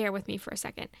bear with me for a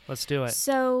second. Let's do it.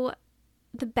 So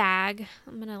the bag,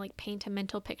 I'm going to like paint a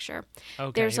mental picture.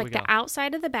 Okay. There's like the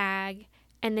outside of the bag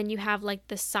and then you have like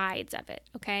the sides of it.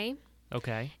 Okay.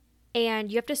 Okay.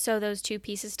 And you have to sew those 2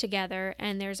 pieces together,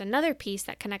 and there's another piece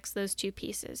that connects those 2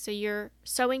 pieces. So you're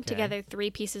sewing together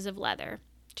 3 pieces of leather.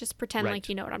 Just pretend like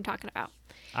you know what I'm talking about.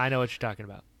 I know what you're talking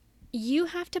about. You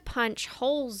have to punch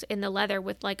holes in the leather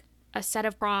with like a set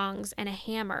of prongs, and a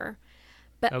hammer.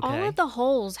 But Okay. all of the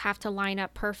holes have to line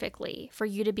up perfectly for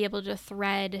you to be able to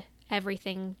thread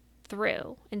everything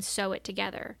through and sew it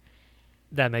together.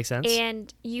 That makes sense.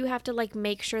 And you have to like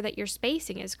make sure that your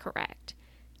spacing is correct.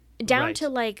 Down to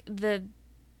like the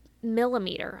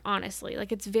millimeter, honestly.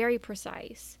 Like it's very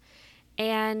precise.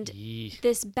 And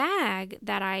this bag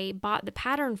that I bought the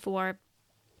pattern for,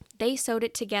 they sewed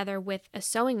it together with a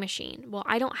sewing machine. Well,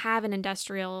 I don't have an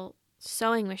industrial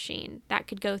sewing machine that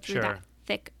could go through that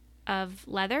thick of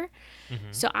leather.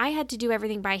 So I had to do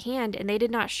everything by hand, and they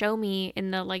did not show me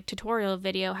in the like tutorial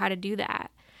video how to do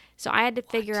that. So I had to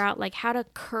figure out like how to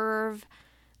curve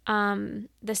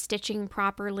the stitching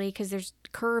properly, because there's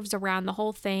curves around the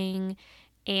whole thing,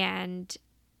 and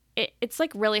it's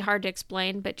like really hard to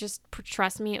explain, but just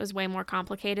trust me, it was way more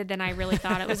complicated than I really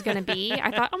thought it was going to be.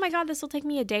 I thought, oh my God, this will take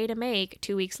me a day to make.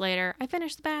 2 weeks later, I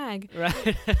finished the bag.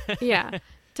 Right. Yeah.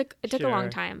 It took a long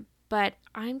time, but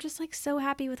I'm just like so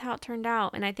happy with how it turned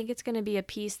out. And I think it's going to be a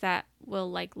piece that will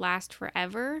like last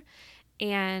forever.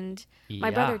 And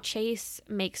my brother Chase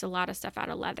makes a lot of stuff out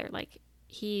of leather. Like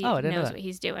he knows what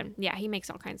he's doing. Yeah. He makes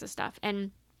all kinds of stuff.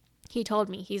 And he told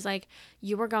me, he's like,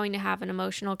 you are going to have an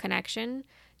emotional connection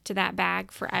to that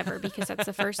bag forever, because that's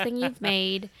the first thing you've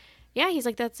made. Yeah, he's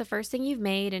like, that's the first thing you've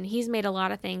made. And he's made a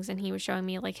lot of things, and he was showing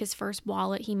me like his first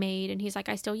wallet he made, and he's like,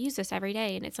 I still use this every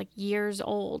day, and it's like years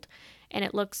old, and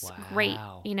it looks great.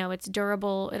 You know, it's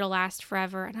durable, it'll last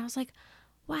forever. And I was like,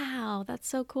 wow, that's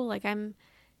so cool. Like I'm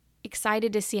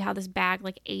excited to see how this bag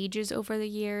like ages over the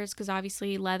years, because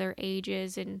obviously leather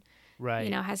ages and you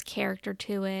know, has character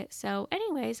to it. So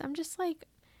anyways, I'm just like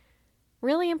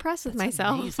really impressed with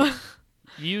myself.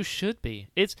 You should be.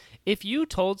 It's if you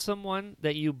told someone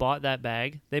that you bought that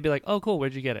bag, they'd be like, "Oh, cool.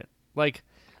 Where'd you get it?" Like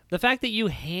the fact that you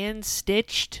hand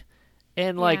stitched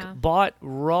and like bought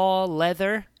raw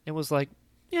leather and was like,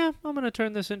 "Yeah, I'm gonna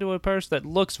turn this into a purse that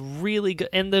looks really good,"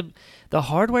 and the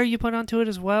hardware you put onto it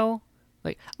as well.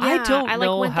 Like I don't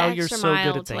know how you're so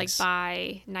good at things. To like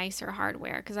buy nicer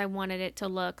hardware because I wanted it to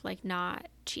look like not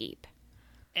cheap.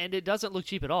 And it doesn't look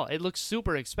cheap at all. It looks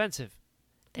super expensive.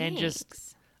 Thanks. And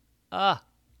just I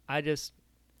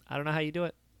don't know how you do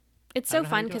it. It's so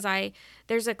fun because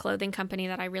there's a clothing company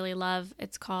that I really love.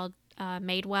 It's called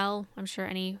Madewell. I'm sure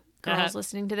any girls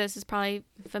listening to this is probably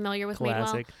familiar with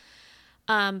Madewell.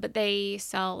 But they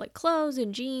sell like clothes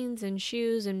and jeans and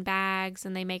shoes and bags,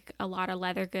 and they make a lot of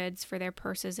leather goods for their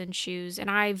purses and shoes. And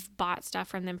I've bought stuff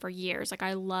from them for years. Like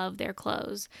I love their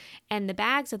clothes, and the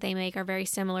bags that they make are very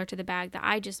similar to the bag that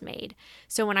I just made.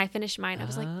 So when I finished mine, I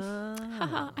was like,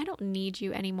 haha, I don't need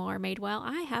you anymore, Madewell.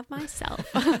 I have myself.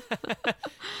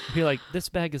 You're like, this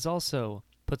bag is also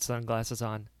put sunglasses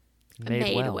on.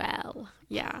 Made well.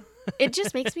 Yeah. It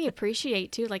just makes me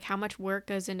appreciate too, like how much work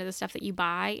goes into the stuff that you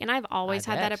buy. And I've always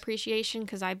had that appreciation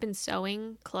because I've been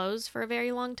sewing clothes for a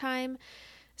very long time.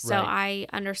 So I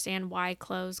understand why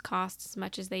clothes cost as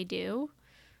much as they do.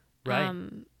 Right.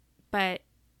 But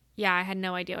yeah, I had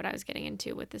no idea what I was getting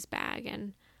into with this bag,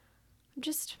 and I'm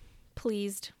just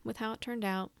pleased with how it turned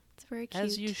out. It's very cute.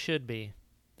 As you should be.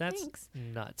 That's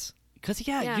nuts. Because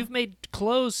you've made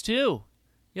clothes too.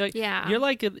 You're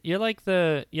like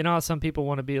the you know how some people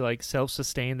want to be like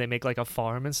self-sustained, they make like a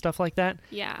farm and stuff like that.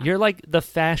 Yeah, you're like the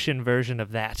fashion version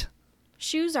of that.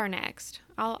 Shoes are next.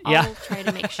 I'll try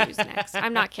to make shoes next.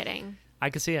 I'm not kidding. I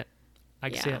can see it. I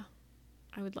can see it.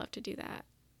 I would love to do that.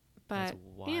 But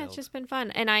yeah, it's just been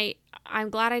fun, and I'm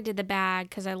glad I did the bag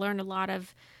because I learned a lot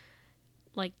of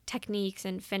like techniques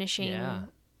and finishing.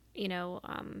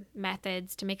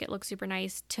 Methods to make it look super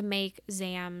nice, to make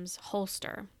Zam's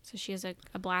holster. So she has a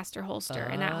blaster holster,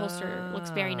 and that holster looks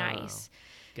very nice.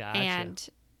 Gotcha. And,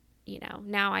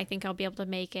 now I think I'll be able to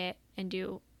make it and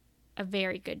do a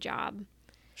very good job.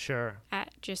 Sure.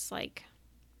 At just like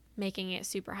making it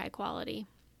super high quality.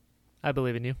 I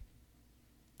believe in you.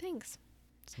 Thanks.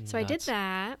 So I did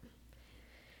that.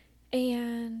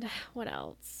 And what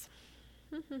else?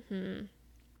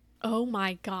 Oh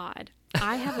my God.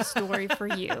 I have a story for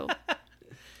you.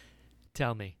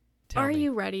 Tell me. Are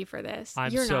you ready for this?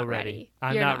 You're so ready.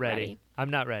 I'm not ready. I'm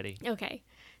not ready. Okay.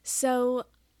 So,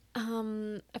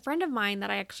 a friend of mine that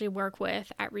I actually work with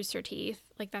at Rooster Teeth,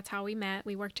 like that's how we met.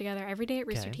 We work together every day at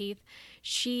Rooster Teeth.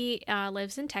 She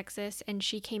lives in Texas, and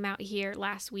she came out here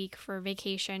last week for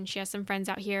vacation. She has some friends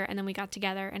out here, and then we got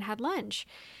together and had lunch.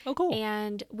 Oh, cool.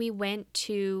 And we went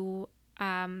to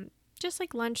just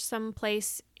like lunch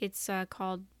someplace. It's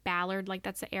called Ballard. Like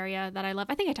that's the area that I love.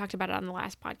 I think I talked about it on the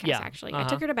last podcast, actually. I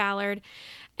took her to Ballard,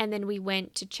 and then we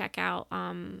went to check out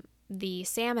the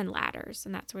salmon ladders,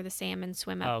 and that's where the salmon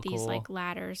swim up these like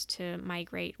ladders to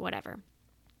migrate, whatever.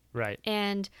 Right.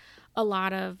 And a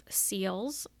lot of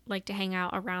seals like to hang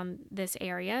out around this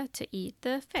area to eat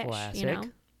the fish. Classic.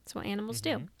 That's what animals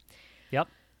do. Yep.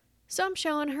 So I'm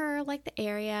showing her like the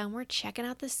area, and we're checking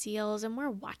out the seals, and we're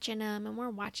watching them, and we're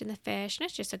watching the fish, and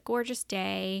it's just a gorgeous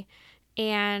day.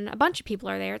 And a bunch of people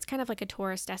are there. It's kind of like a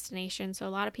tourist destination, so a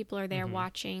lot of people are there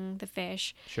watching the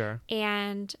fish. Sure.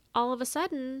 And all of a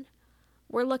sudden,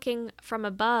 we're looking from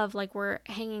above, like we're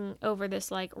hanging over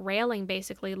this like railing,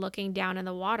 basically looking down in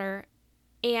the water.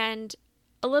 And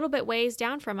a little bit ways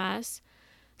down from us,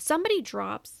 somebody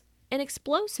drops an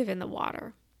explosive in the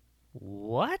water.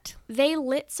 What? They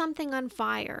lit something on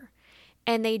fire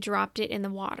and they dropped it in the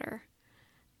water.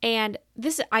 And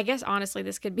this, I guess, honestly,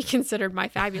 this could be considered my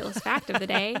fabulous fact of the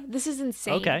day. This is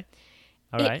insane. Okay.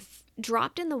 All right. It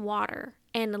dropped in the water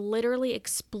and literally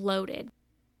exploded.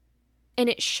 And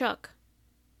it shook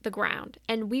the ground.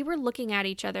 And we were looking at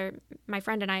each other, my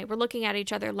friend and I were looking at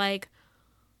each other like,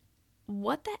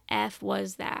 what the F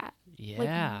was that? Yeah.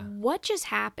 Like, what just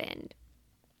happened?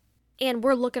 And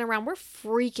we're looking around, we're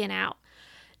freaking out.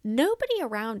 Nobody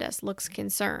around us looks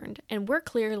concerned. And we're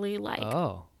clearly like,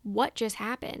 what just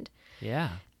happened? Yeah.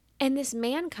 And this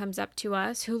man comes up to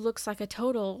us who looks like a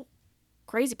total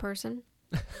crazy person.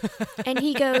 And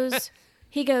he goes,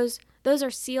 those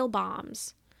are seal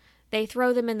bombs. They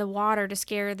throw them in the water to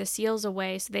scare the seals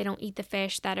away so they don't eat the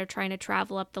fish that are trying to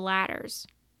travel up the ladders.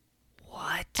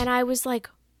 What? And I was like,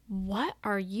 what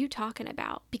are you talking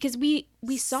about? Because we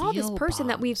saw this person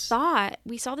that we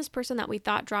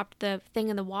thought dropped the thing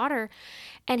in the water,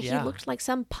 and he looked like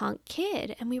some punk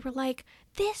kid. And we were like,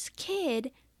 this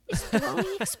kid is throwing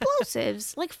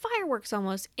explosives, like fireworks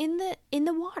almost, in the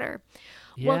water.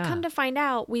 Yeah. Well, come to find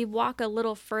out, we walk a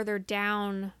little further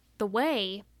down the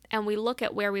way and we look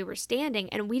at where we were standing,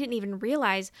 and we didn't even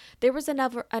realize there was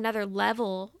another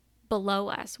level below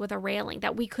us with a railing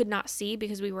that we could not see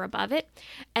because we were above it.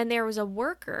 And there was a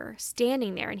worker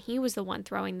standing there, and he was the one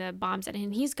throwing the bombs at him.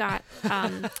 And he's got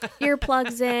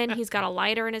earplugs in, he's got a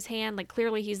lighter in his hand. Like,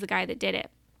 clearly he's the guy that did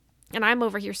it. And I'm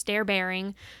over here stare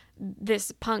bearing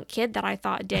this punk kid that I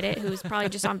thought did it, who's probably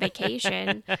just on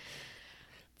vacation.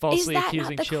 Falsely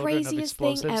accusing children of explosives.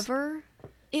 Is that not the craziest thing ever?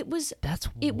 That's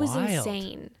wild. It was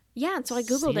insane. Yeah, and so I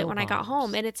Googled it when I got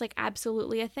home, and it's like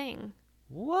absolutely a thing.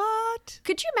 What?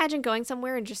 Could you imagine going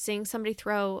somewhere and just seeing somebody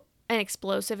throw an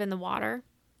explosive in the water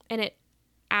and it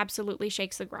absolutely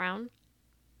shakes the ground?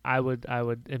 I would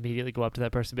immediately go up to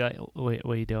that person and be like, wait,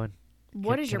 what are you doing?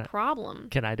 What is your problem?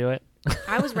 Can I do it?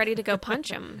 I was ready to go punch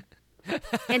him.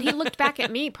 And he looked back at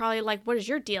me probably like, what is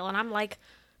your deal? And I'm like,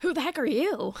 who the heck are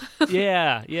you?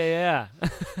 Yeah.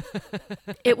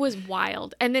 It was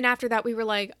wild. And then after that, we were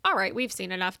like, all right, we've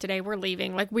seen enough today. We're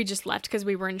leaving. Like, we just left because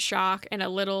we were in shock and a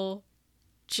little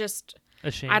just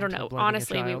ashamed. I don't know.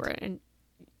 Honestly, we were in,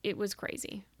 it was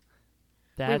crazy.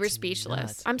 We were speechless.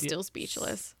 Nuts. I'm still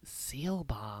speechless. Seal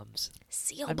bombs.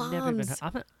 Seal bombs.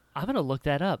 I'm going to look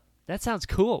that up. That sounds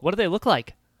cool. What do they look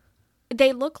like?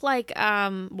 They look like,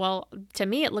 well, to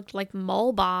me, it looked like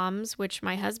mole bombs, which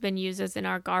my husband uses in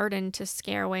our garden to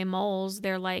scare away moles.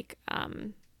 They're like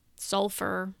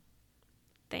sulfur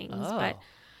things. Oh. But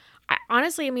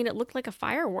honestly, I mean, it looked like a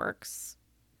fireworks.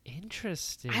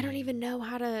 Interesting. I don't even know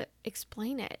how to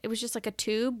explain it. It was just like a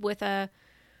tube with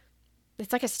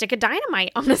it's like a stick of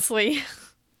dynamite, honestly.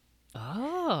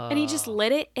 Oh. And he just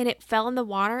lit it and it fell in the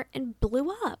water and blew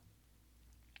up.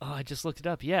 Oh, I just looked it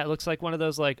up. Yeah, it looks like one of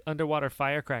those like underwater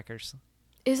firecrackers.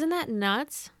 Isn't that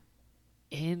nuts?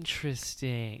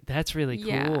 Interesting. That's really cool.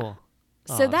 Yeah.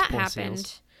 So that happened.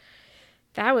 Seals.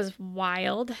 That was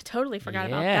wild. Totally forgot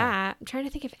about that. I'm trying to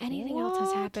think if anything else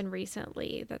has happened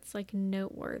recently that's like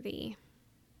noteworthy.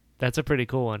 That's a pretty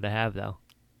cool one to have, though.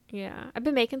 Yeah. I've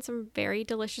been making some very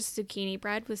delicious zucchini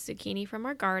bread with zucchini from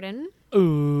our garden.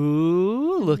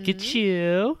 Ooh, look at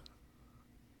you.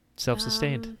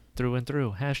 Self-sustained through and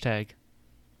through. Hashtag.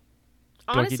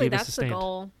 Honestly, that's the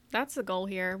goal. That's the goal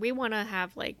here. We want to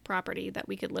have like property that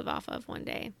we could live off of one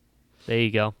day. There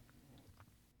you go.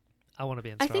 I want to be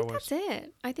in Star Wars. I think that's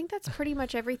it. I think that's pretty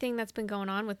much everything that's been going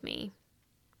on with me.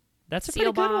 That's a Seal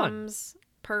pretty good bombs,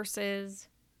 purses.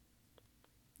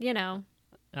 You know.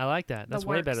 I like that. That's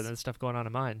way better than stuff going on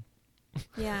in mine.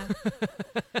 Yeah.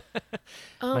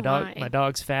 My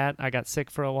dog's fat. I got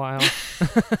sick for a while.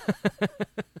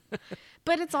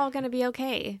 But it's all going to be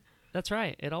okay. That's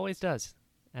right. It always does.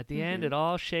 At the end, it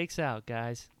all shakes out,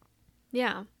 guys.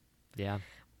 Yeah. Yeah.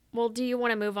 Well, do you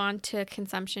want to move on to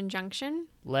consumption junction?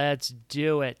 Let's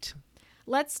do it.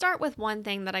 Let's start with one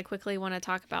thing that I quickly want to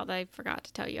talk about that I forgot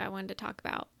to tell you I wanted to talk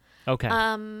about. Okay.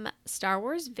 Star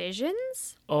Wars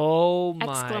Visions? Oh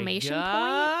my Exclamation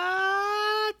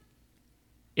God. point.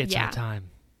 It's our time.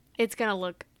 It's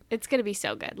going to be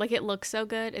so good. Like, it looks so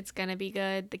good. It's going to be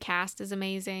good. The cast is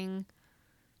amazing.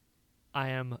 I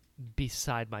am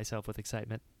beside myself with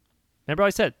excitement. Remember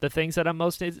I said the things I'm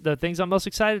most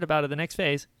excited about in the next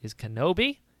phase is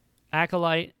Kenobi,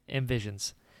 Acolyte, and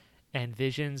Visions. And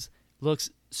Visions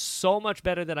looks so much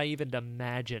better than I even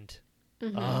imagined.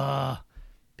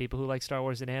 People who like Star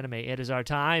Wars and anime, it is our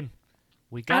time.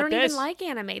 We got this. I don't even like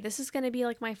anime. This is going to be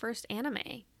like my first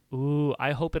anime. Ooh,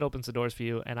 I hope it opens the doors for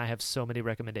you, and I have so many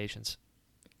recommendations.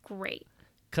 Great.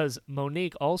 Because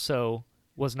Monique also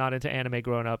was not into anime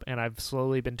growing up, and I've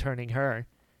slowly been turning her,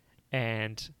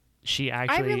 and she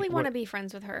actually... I really want to be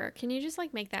friends with her. Can you just,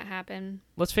 like, make that happen?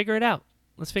 Let's figure it out.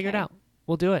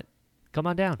 We'll do it. Come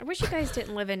on down. I wish you guys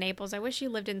didn't live in Naples. I wish you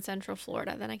lived in Central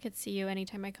Florida. Then I could see you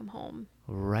anytime I come home.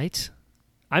 Right?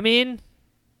 I mean,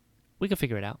 we can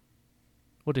figure it out.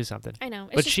 We'll do something. I know.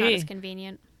 It's just not as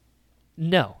convenient.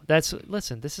 No,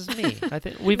 listen, this is me. I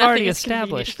think we've already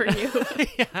established. For you.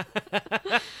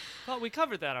 Well, we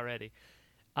covered that already.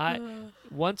 I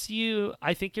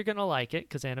think you're going to like it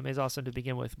because anime is awesome to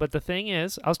begin with. But the thing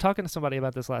is, I was talking to somebody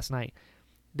about this last night.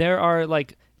 There are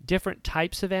like different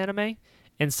types of anime,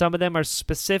 and some of them are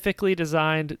specifically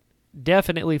designed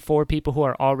definitely for people who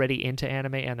are already into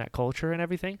anime and that culture and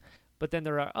everything. But then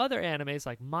there are other animes,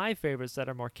 like my favorites, that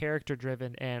are more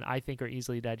character-driven and I think are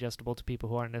easily digestible to people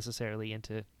who aren't necessarily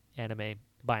into anime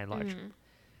by and large.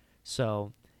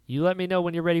 So you let me know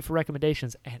when you're ready for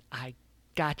recommendations, and I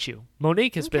got you.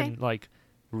 Monique has been like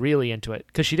really into it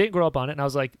because she didn't grow up on it, and I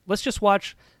was like, let's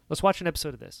watch an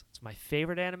episode of this. It's my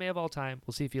favorite anime of all time.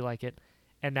 We'll see if you like it.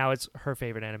 And now it's her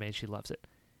favorite anime, and she loves it.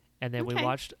 And then we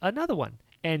watched another one,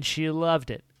 and she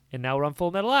loved it. And now we're on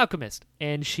Full Metal Alchemist,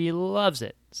 and she loves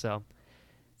it. So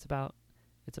it's about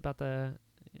the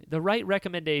right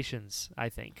recommendations, I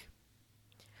think.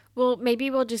 Well, maybe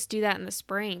we'll just do that in the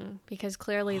spring because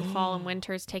clearly the fall and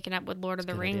winter is taken up with Lord of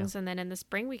the Rings, and then in the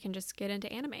spring we can just get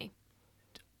into anime.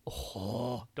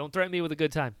 Oh, don't threaten me with a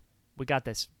good time. We got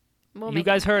this. You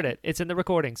guys heard it. It's in the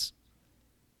recordings.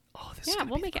 Oh, this is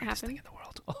we'll be make the it happen. Thing in the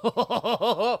world.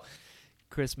 Oh,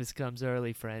 Christmas comes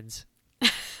early, friends.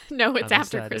 No, it's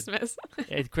after Christmas.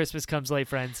 Christmas comes late,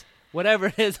 friends. Whatever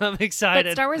it is, I'm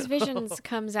excited. But Star Wars Visions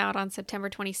comes out on September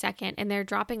 22nd, and they're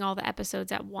dropping all the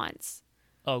episodes at once.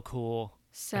 Oh, cool.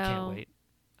 So I can't wait.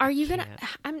 Are you going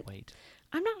to... Wait.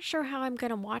 I'm not sure how I'm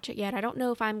going to watch it yet. I don't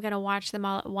know if I'm going to watch them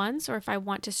all at once or if I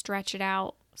want to stretch it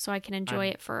out so I can enjoy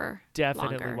it for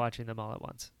definitely longer. Watching them all at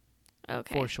once.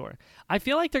 Okay. For sure. I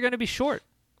feel like they're going to be short.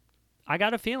 I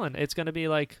got a feeling it's going to be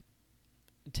like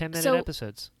 10-minute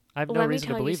episodes. I have no reason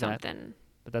to believe that.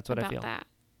 But that's what I feel. That.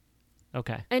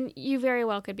 Okay. And you very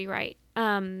well could be right.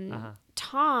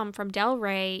 Tom from Del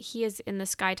Rey, he is in the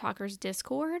Sky Talkers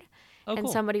Discord. Oh, and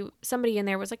cool. somebody in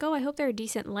there was like, oh, I hope they're a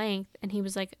decent length. And he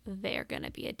was like, they're going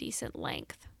to be a decent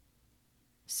length.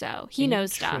 So he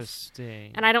knows stuff.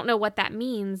 Interesting. And I don't know what that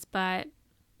means, but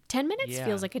 10 minutes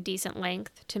feels like a decent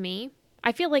length to me.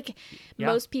 I feel like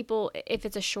most people, if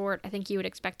it's a short, I think you would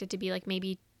expect it to be like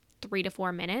maybe 3 to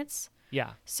 4 minutes.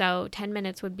 Yeah. So 10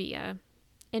 minutes would be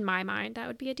in my mind, that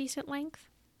would be a decent length.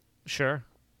 Sure.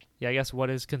 Yeah, I guess what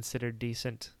is considered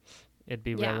decent, it'd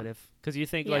be relative. Because you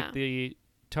think like the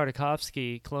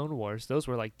Tartakovsky Clone Wars, those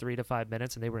were like 3 to 5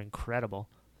 minutes and they were incredible.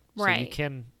 Right.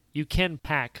 So you can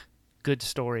pack good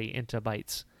story into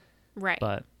bites. Right.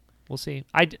 But we'll see.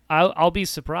 I'll be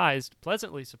surprised,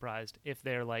 pleasantly surprised, if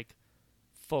they're like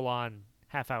full-on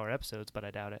half-hour episodes, but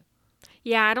I doubt it.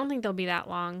 Yeah, I don't think they'll be that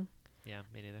long. Yeah,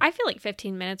 me neither. I feel like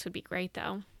 15 minutes would be great,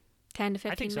 though. 10 to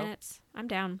 15 minutes. I'm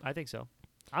down. I think so.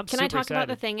 Can I talk about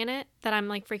the thing in it that I'm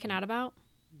like freaking out about?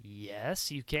 Yes,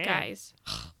 you can. Guys.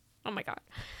 Oh my God.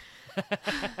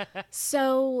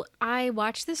 So I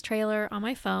watched this trailer on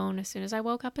my phone as soon as I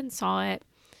woke up and saw it.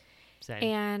 Same.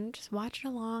 And just watching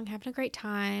along, having a great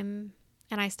time.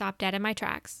 And I stop dead in my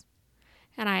tracks.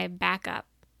 And I back up.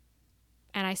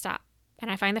 And I stop.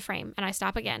 And I find the frame. And I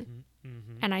stop again.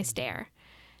 And I stare.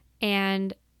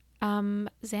 And Zam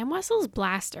Wessel's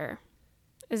blaster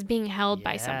is being held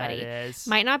by somebody. It is.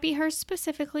 Might not be hers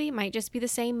specifically. Might just be the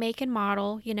same make and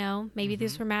model. You know, maybe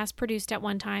these were mass produced at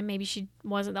one time. Maybe she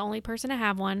wasn't the only person to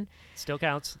have one. Still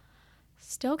counts.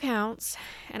 Still counts.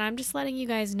 And I'm just letting you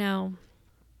guys know,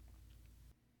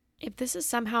 if this is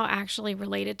somehow actually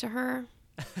related to her,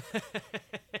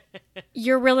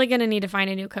 you're really going to need to find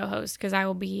a new co-host because I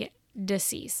will be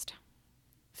deceased.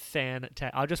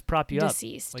 Fantastic. I'll just prop you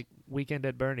Deceased. up like Weekend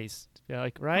at Bernie's. You're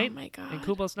like, right? Oh my God. And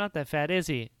Kubo's not that fat, is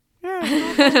he? Yeah,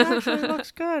 Kubo actually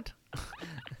looks good.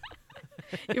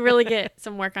 You really get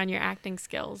some work on your acting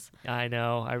skills. I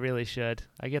know. I really should.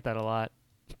 I get that a lot.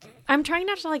 I'm trying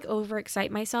not to like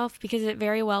overexcite myself because it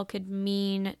very well could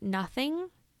mean nothing.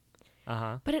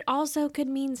 But it also could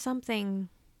mean something.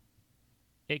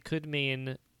 It could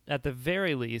mean, at the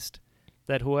very least,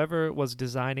 that whoever was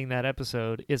designing that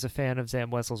episode is a fan of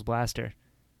Zam Wessel's blaster.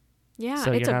 Yeah,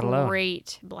 so it's a alone.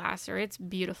 Great blaster. It's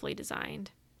beautifully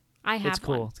designed. I have It's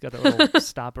cool. one. It's got that little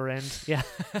stopper end. Yeah.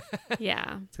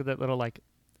 Yeah. It's got that little like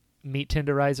meat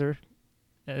tenderizer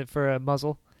for a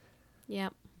muzzle.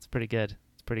 Yep. It's pretty good.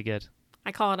 It's pretty good.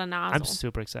 I call it a nozzle. I'm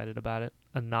super excited about it.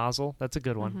 A nozzle. That's a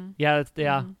good one. Mm-hmm. Yeah.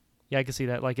 Yeah. Mm-hmm. Yeah. I can see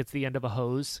that. Like it's the end of a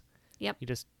hose. Yep. You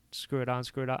just screw it on.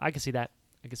 I can see that.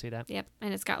 Yep.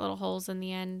 And it's got little holes in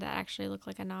the end that actually look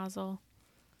like a nozzle.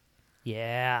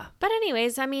 Yeah. But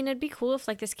anyways, I mean, it'd be cool if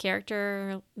like this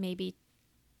character maybe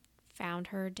found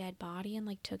her dead body and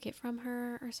like took it from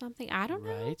her or something. I don't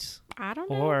know. Right. I don't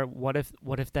know. Or what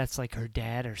if that's like her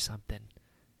dad or something?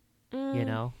 You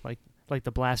know, like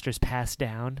the blaster's passed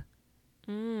down.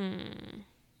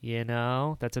 You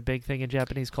know, that's a big thing in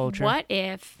Japanese culture. What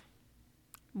if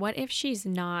she's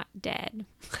not dead?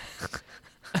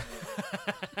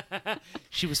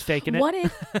 She was faking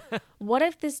it. What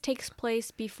if this takes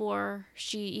place before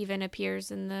she even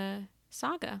appears in the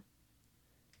saga?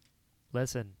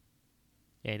 Listen,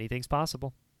 anything's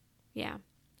possible. Yeah.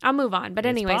 I'll move on. But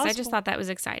It's anyways, possible. I just thought that was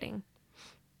exciting.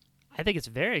 I think it's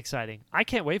very exciting. I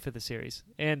can't wait for the series.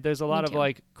 And there's a lot of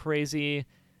like crazy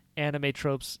anime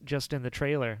tropes just in the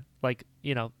trailer. Like,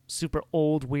 you know, super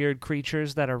old weird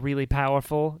creatures that are really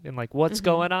powerful and like what's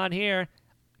going on here?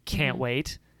 Can't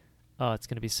wait. Oh, it's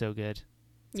going to be so good.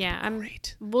 Yeah,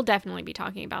 Great. We'll definitely be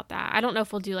talking about that. I don't know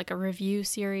if we'll do like a review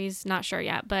series, not sure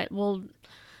yet, but we'll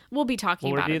be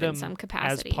talking about it in some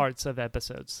capacity as parts of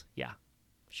episodes. Yeah.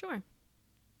 Sure.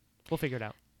 We'll figure it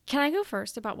out. Can I go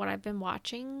first about what I've been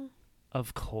watching?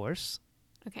 Of course.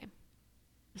 Okay.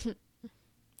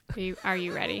 Are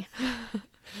you ready?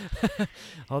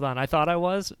 Hold on. I thought I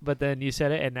was, but then you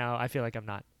said it, and now I feel like I'm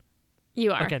not.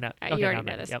 You are. Okay, no. You Okay, already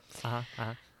know this. Yep.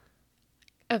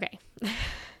 Okay.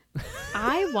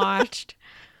 I watched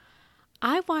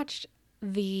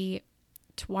the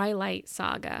Twilight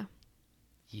Saga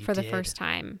for the first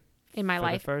time in my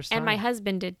life. And my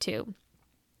husband did too.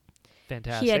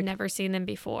 Fantastic. He had never seen them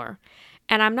before.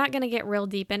 And I'm not going to get real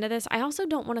deep into this. I also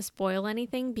don't want to spoil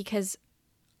anything because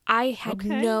I had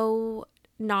no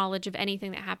knowledge of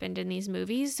anything that happened in these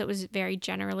movies. So it was very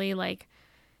generally like,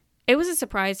 it was a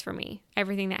surprise for me,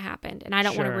 everything that happened. And I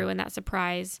don't want to ruin that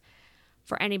surprise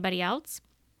for anybody else.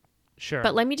 Sure.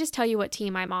 But let me just tell you what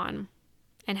team I'm on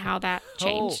and how that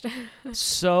changed.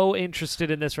 So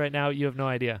interested in this right now. You have no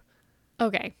idea.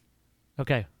 Okay.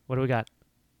 What do we got?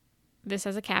 This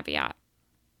has a caveat.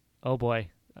 Oh boy.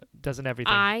 Doesn't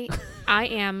everything. I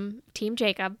am Team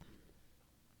Jacob.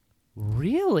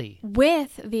 Really?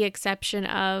 With the exception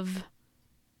of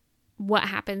what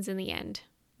happens in the end,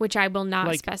 which I will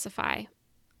not specify.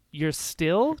 You're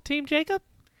still Team Jacob?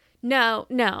 No.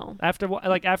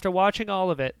 After watching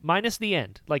all of it, minus the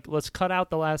end. Like, let's cut out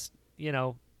the last,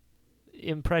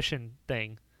 impression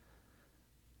thing.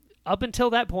 Up until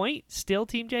that point, still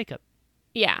Team Jacob.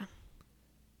 Yeah.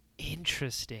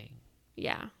 Interesting.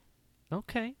 Yeah.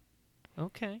 Okay.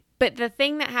 But the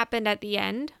thing that happened at the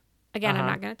end, again, I'm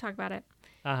not going to talk about it.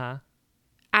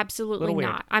 Absolutely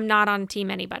not. I'm not on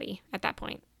Team anybody at that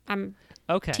point. I'm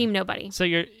Team nobody. So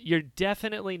you're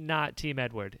definitely not Team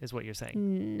Edward, is what you're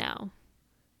saying. No.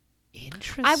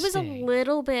 Interesting. I was a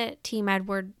little bit Team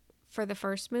Edward for the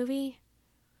first movie.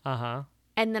 And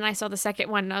then I saw the second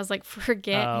one and I was like,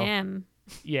 forget him.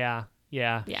 Yeah.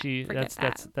 Forget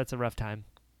that. That's a rough time.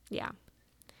 Yeah.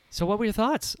 So what were your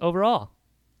thoughts overall?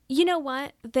 You know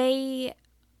what? They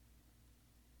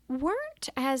weren't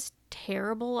as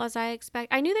terrible as I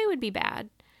expect. I knew they would be bad.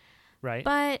 Right.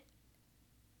 But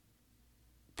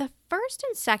the first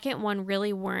and second one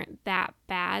really weren't that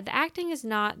bad. The acting is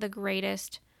not the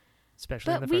greatest.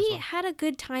 Especially in the first one. But we had a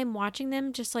good time watching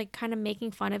them, just like kind of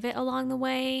making fun of it along the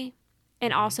way.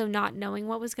 And also not knowing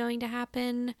what was going to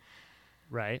happen.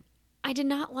 Right. I did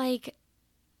not like...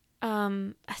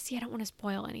 see, I don't want to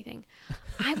spoil anything.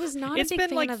 I was not a big fan of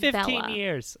Bella. It's been like 15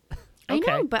 years. I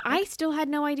know, but I still had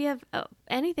no idea of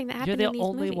anything that happened in these movies.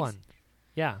 You're the only one.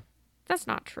 Yeah. That's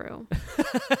not true.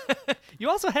 You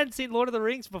also hadn't seen Lord of the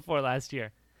Rings before last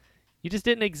year. You just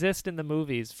didn't exist in the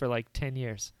movies for like 10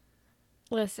 years.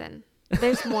 Listen,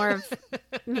 there's more of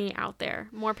me out there.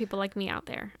 More people like me out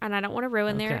there. And I don't want to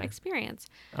ruin their experience.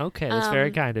 Okay, that's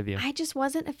very kind of you. I just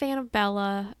wasn't a fan of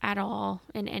Bella at all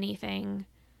in anything.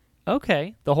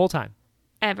 Okay, the whole time.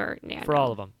 Ever. Yeah, for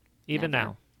all of them. Even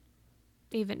now.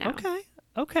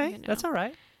 Okay, that's all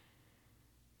right.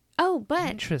 Oh,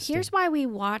 but here's why we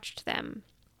watched them.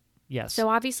 Yes. So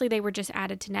obviously they were just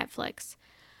added to Netflix.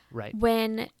 Right.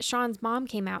 When Sean's mom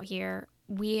came out here,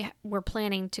 we were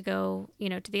planning to go,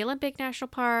 to the Olympic National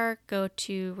Park, go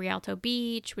to Rialto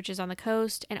Beach, which is on the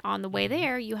coast. And on the way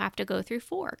there, you have to go through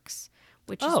Forks,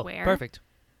 which is where perfect.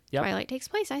 Yep. Twilight takes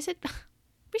place. I said,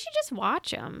 we should just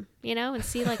watch them, and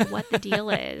see like what the deal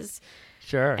is.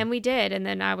 Sure. And we did. And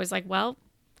then I was like, well,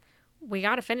 we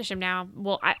got to finish them now.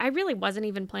 Well, I really wasn't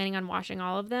even planning on watching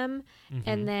all of them. Mm-hmm.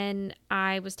 And then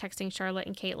I was texting Charlotte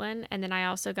and Caitlin. And then I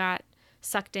also got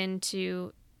sucked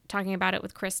into talking about it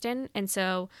with Kristen. And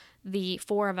so the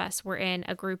 4 of us were in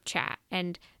a group chat.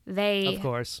 And they, of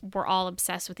course, were all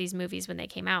obsessed with these movies when they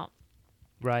came out.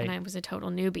 Right. And I was a total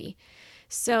newbie.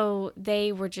 So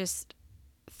they were just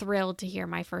thrilled to hear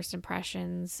my first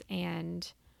impressions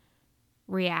and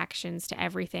reactions to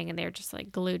everything, and they're just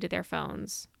like glued to their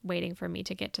phones waiting for me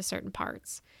to get to certain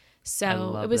parts.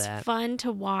 So it was fun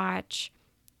to watch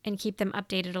and keep them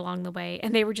updated along the way.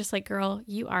 And they were just like, girl,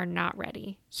 you are not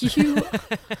ready. You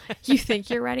think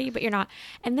you're ready, but you're not.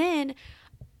 And then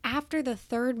after the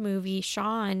 3rd movie,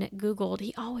 Sean Googled,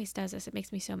 he always does this, it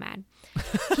makes me so mad.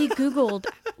 He Googled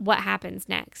what happens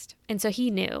next. And so he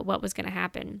knew what was going to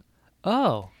happen.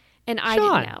 Oh. And I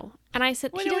didn't know. And I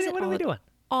said, what are we doing?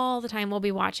 All the time. We'll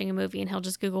be watching a movie and he'll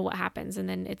just Google what happens, and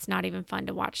then it's not even fun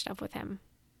to watch stuff with him.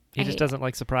 He just doesn't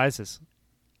like surprises.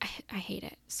 I hate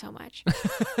it so much.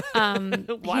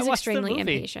 He's extremely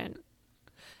impatient.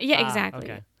 Yeah,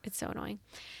 exactly. Okay. It's so annoying.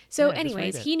 So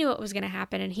anyways, he knew what was going to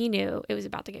happen, and he knew it was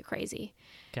about to get crazy.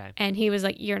 Okay. And he was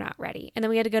like, you're not ready. And then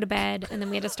we had to go to bed, and then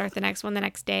we had to start the next one the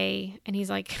next day. And he's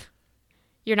like,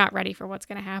 you're not ready for what's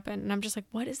going to happen. And I'm just like,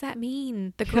 what does that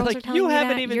mean? The girls are telling me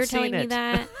that. You're telling me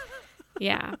that.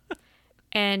 Yeah.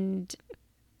 And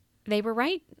they were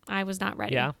right. I was not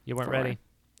ready. Yeah, you weren't ready.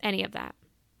 Any of that.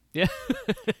 Yeah.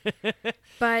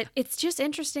 But it's just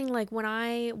interesting, like when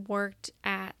I worked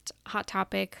at Hot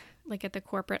Topic, like at the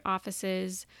corporate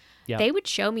offices, they would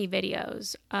show me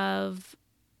videos of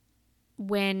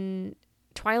when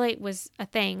Twilight was a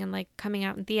thing and like coming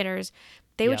out in theaters.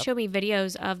 They would show me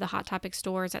videos of the Hot Topic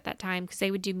stores at that time, because they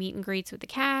would do meet and greets with the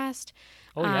cast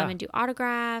and do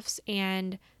autographs.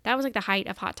 And that was like the height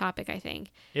of Hot Topic, I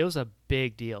think. It was a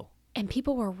big deal. And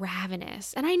people were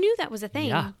ravenous. And I knew that was a thing.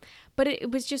 Yeah. But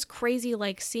it was just crazy,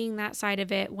 like seeing that side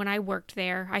of it. When I worked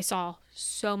there, I saw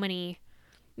so many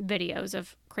videos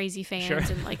of crazy fans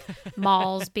and like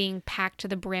malls being packed to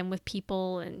the brim with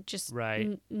people and just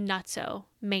nutso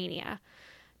mania.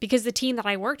 Because the team that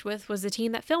I worked with was the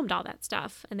team that filmed all that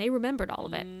stuff, and they remembered all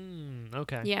of it.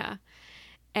 Okay. Yeah.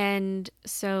 And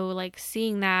so like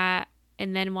seeing that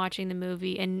and then watching the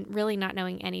movie and really not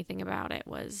knowing anything about it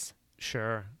was...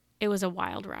 Sure. It was a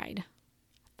wild ride.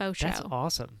 Faux show. That's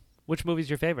awesome. Which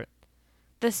movie's your favorite?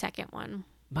 The second one.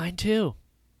 Mine too.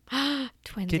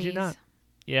 Twinsies. Kid you not.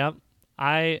 Yep.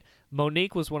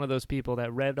 Monique was one of those people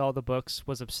that read all the books,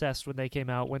 was obsessed when they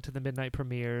came out, went to the midnight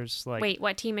premieres. Like, wait,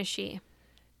 what team is she?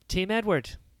 Team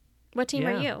Edward. What team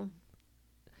are you?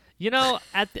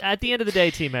 At the end of the day,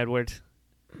 Team Edward.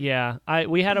 Yeah.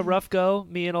 We had a rough go,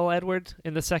 me and old Edward,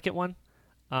 in the second one.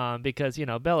 Because,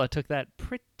 Bella took that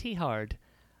pretty hard.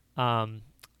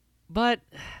 But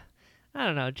I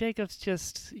don't know. Jacob's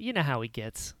just, you know how he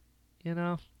gets,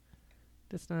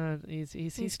 That's not, he's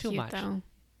too cute, much. Though.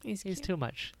 He's too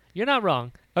much. You're not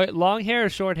wrong. Long hair or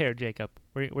short hair, Jacob?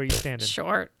 Where you standing?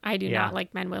 Short. I do not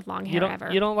like men with long hair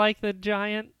ever. You don't like the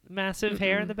giant, massive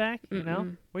hair in the back?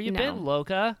 Where you been,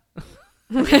 Loca?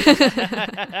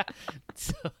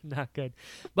 So not good.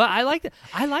 But I like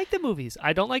the movies.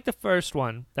 I don't like the first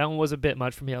one. That one was a bit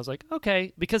much for me. I was like,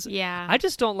 okay, because I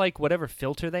just don't like whatever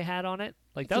filter they had on it.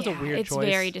 Like that was a weird choice. It's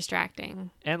very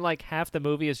distracting. And like half the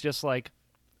movie is just like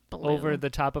blue over the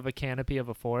top of a canopy of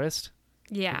a forest.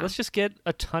 Yeah. Like, let's just get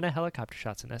a ton of helicopter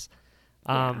shots in this.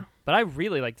 But I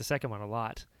really like the second one a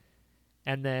lot.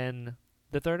 And then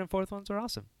the third and fourth ones are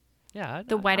awesome. Yeah.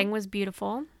 The wedding was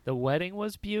beautiful. The wedding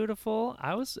was beautiful.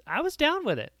 I was down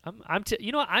with it. I'm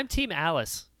Team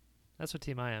Alice. That's what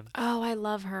team I am. Oh, I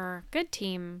love her. Good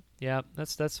team. Yeah,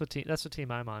 that's what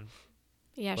team I'm on.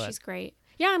 Yeah, she's great.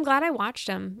 Yeah, I'm glad I watched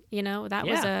them. That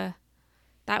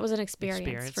was an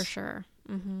experience. For sure.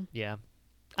 Mm-hmm. Yeah.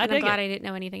 I'm glad I didn't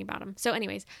know anything about them. So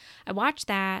anyways, I watched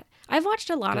that. I've watched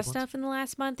a lot of stuff in the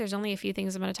last month. There's only a few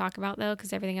things I'm going to talk about, though,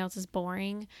 because everything else is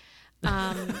boring.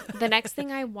 The next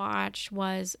thing I watched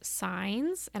was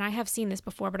Signs, and I have seen this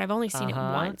before, but I've only seen it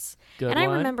once. Good and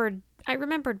one. I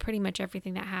remembered pretty much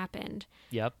everything that happened.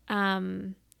 Yep.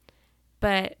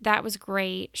 But that was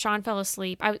great. Sean fell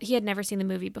asleep. He had never seen the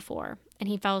movie before, and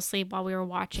he fell asleep while we were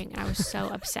watching, and I was so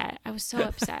upset. I was so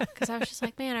upset because I was just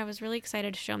like, man, I was really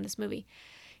excited to show him this movie.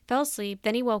 fell asleep.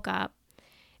 Then he woke up,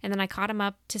 and then I caught him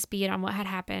up to speed on what had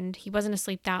happened. He wasn't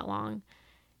asleep that long.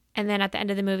 And then at the end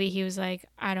of the movie, he was like,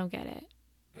 I don't get it.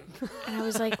 And I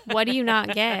was like, what do you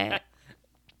not get?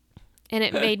 And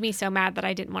it made me so mad that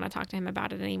I didn't want to talk to him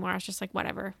about it anymore. I was just like,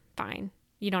 whatever, fine.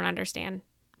 You don't understand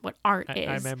what art is.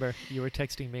 I remember you were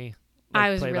texting me. I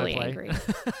was really angry.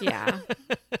 Yeah.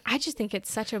 I just think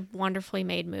it's such a wonderfully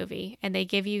made movie. And they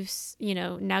give you,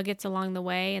 nuggets along the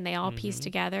way, and they all piece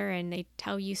together, and they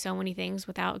tell you so many things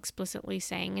without explicitly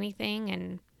saying anything.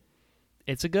 And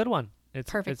it's a good one. It's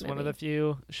perfect. It's one of the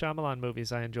few Shyamalan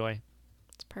movies I enjoy.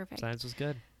 It's perfect. Science was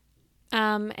good.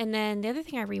 And then the other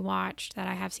thing I rewatched that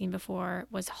I have seen before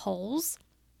was Holes.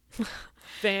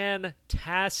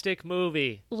 Fantastic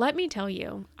movie. Let me tell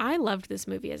you, I loved this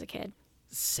movie as a kid.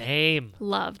 Same.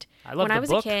 Loved. I loved when I was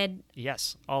book. a kid.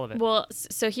 Yes, all of it. Well,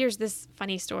 so here's this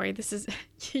funny story. This is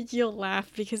you'll laugh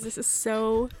because this is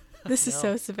so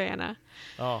Savannah.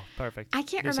 Oh, perfect. I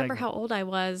can't remember how old I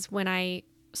was when I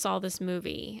saw this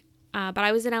movie. But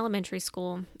I was in elementary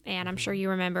school, and I'm sure you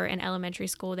remember in elementary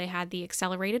school they had the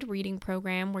accelerated reading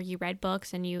program where you read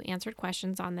books and you answered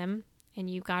questions on them and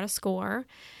you got a score.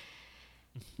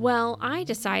 Well, I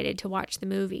decided to watch the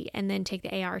movie and then take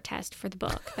the AR test for the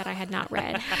book that I had not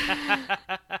read.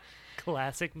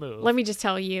 Classic move. Let me just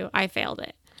tell you, I failed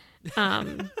it.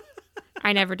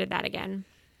 I never did that again.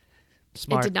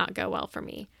 Smart. It did not go well for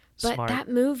me. But Smart. that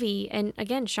movie, and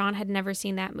again, Sean had never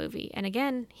seen that movie. And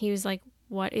again, he was like,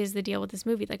 what is the deal with this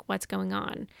movie? Like, what's going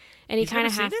on? And he kind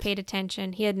of half paid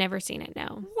attention. He had never seen it,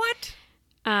 no. What?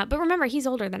 But remember, he's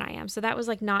older than I am. So that was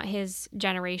like not his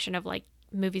generation of like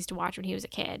movies to watch when he was a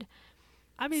kid.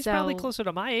 I mean, he's probably closer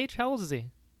to my age. How old is he?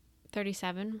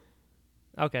 37.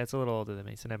 Okay, it's a little older than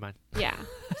me, so never mind. Yeah.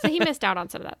 So he missed out on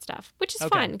some of that stuff, which is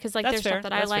fun because like there's stuff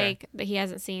that I like that he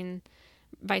hasn't seen,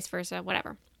 vice versa,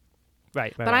 whatever.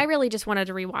 Right. But I really just wanted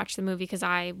to rewatch the movie because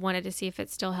I wanted to see if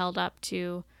it still held up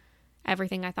to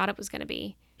everything I thought it was going to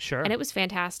be. Sure. And it was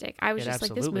fantastic. I was just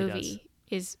like, this movie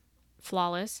is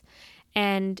flawless.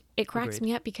 And it cracks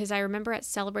me up because I remember at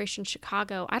Celebration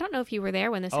Chicago, I don't know if you were there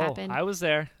when this happened. I was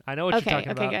there. I know what you're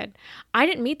talking about. Okay, good. I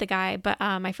didn't meet the guy, but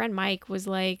my friend Mike was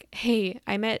like, hey,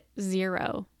 I met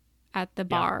Zero at the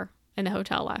bar in the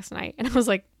hotel last night. And I was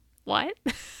like, what?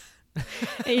 And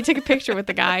he took a picture with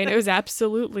the guy, and it was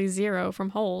absolutely Zero from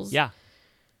Holes. Yeah.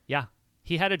 Yeah.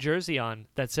 He had a jersey on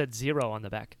that said 0 on the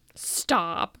back.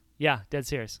 Stop. Yeah, dead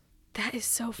serious. That is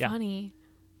so funny.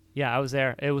 Yeah, I was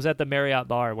there. It was at the Marriott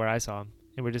bar where I saw him,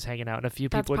 and we're just hanging out, and a few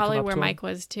people would come up to him. That's probably where Mike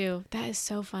was, too. That is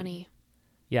so funny.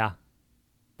 Yeah.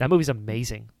 That movie's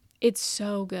amazing. It's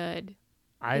so good.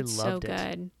 It's loved it. so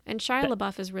good. And Shia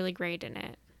LaBeouf is really great in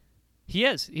it. He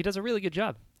is. He does a really good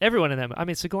job. Everyone in that movie. I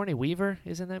mean, Sigourney Weaver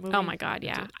is in that movie. Oh, my God,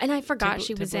 yeah. And I forgot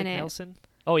she was in it. Nelson.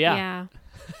 Oh, yeah.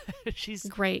 Yeah. She's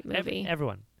great movie.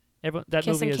 Everyone. That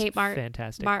movie is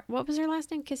fantastic. What was her last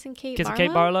name? Kissing Kate Barlow?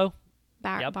 Kate Barlow?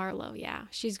 Barlow, yeah.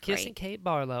 She's great. Kissing Kate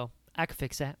Barlow. I could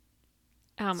fix that.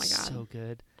 Oh, my God. So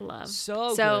good. Love.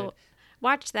 So good.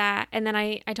 Watch that. And then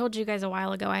I told you guys a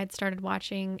while ago I had started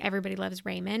watching Everybody Loves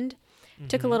Raymond.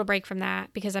 Took a little break from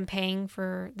that because I'm paying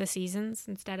for the seasons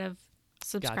instead of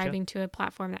subscribing to a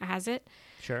platform that has it.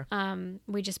 Sure.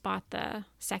 We just bought the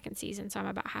second season, so I'm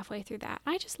about halfway through that.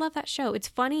 I just love that show. It's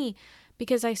funny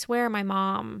because I swear my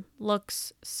mom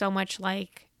looks so much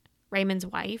like Raymond's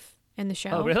wife in the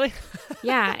show. Oh, really?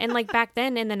 Yeah. And like back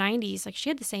then in the 90s, like she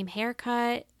had the same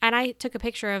haircut. And I took a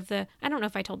picture of I don't know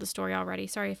if I told the story already.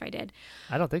 Sorry if I did.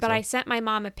 I don't think so. But I sent my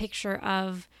mom a picture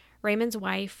of Raymond's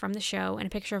wife from the show and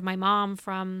a picture of my mom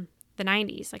from the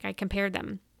 90s. Like I compared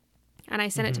them. And I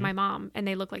sent it to my mom, and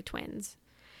they look like twins.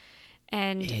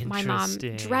 And my mom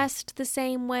dressed the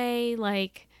same way.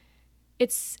 Like,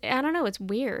 I don't know, it's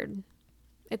weird.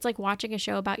 It's like watching a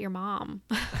show about your mom.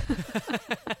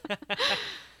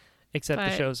 Except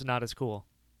the show's not as cool.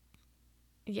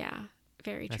 Yeah,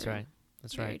 very true. That's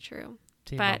right. Very true.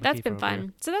 But that's been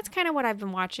fun. So that's kind of what I've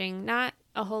been watching. Not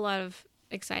a whole lot of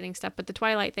exciting stuff, but the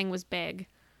Twilight thing was big.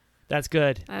 That's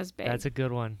good. That was big. That's a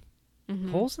good one.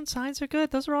 Holes and Signs are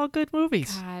good. Those are all good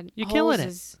movies. God, you're killing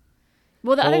it.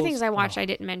 Well, the other things I watched, I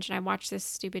didn't mention. I watched this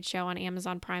stupid show on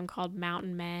Amazon Prime called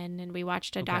Mountain Men, and we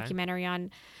watched a documentary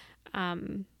on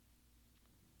Mount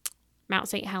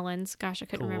St. Helens. Gosh, I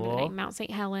couldn't remember the name. Mount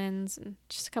St. Helens, and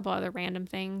just a couple other random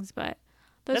things, but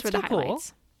those were the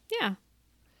highlights. Cool. Yeah.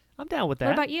 I'm down with that.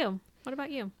 What about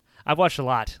you? I've watched a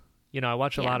lot. I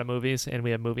watch a lot of movies, and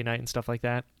we have movie night and stuff like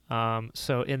that.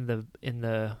 So in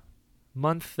the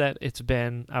month that it's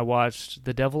been, I watched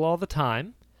The Devil All the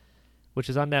Time, which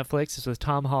is on Netflix. It's with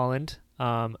Tom Holland.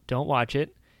 Don't watch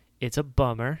it. It's a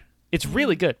bummer. It's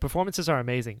really good. Performances are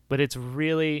amazing, but it's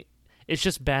it's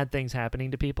just bad things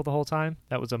happening to people the whole time.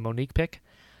 That was a Monique pick.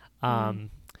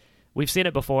 We've seen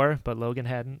it before, but Logan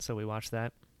hadn't, so we watched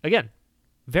that. Again,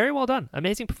 very well done.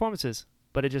 Amazing performances,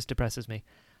 but it just depresses me.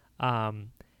 And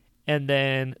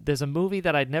then there's a movie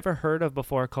that I'd never heard of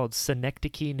before called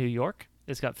Synecdoche, New York.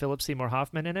 It's got Philip Seymour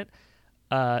Hoffman in it.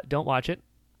 Don't watch it,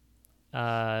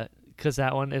 because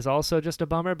that one is also just a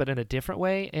bummer, but in a different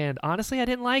way. And honestly, I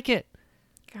didn't like it.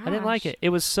 Gosh. I didn't like it. It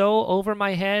was so over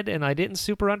my head, and I didn't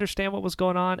super understand what was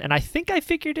going on. And I think I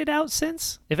figured it out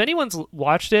since. If anyone's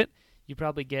watched it, you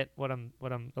probably get what I'm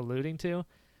alluding to.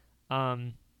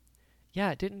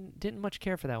 Yeah, didn't much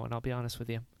care for that one, I'll be honest with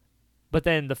you. But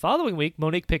then the following week,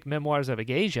 Monique picked Memoirs of a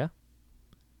Geisha,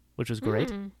 which was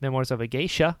great. Memoirs of a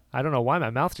Geisha. I don't know why my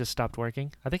mouth just stopped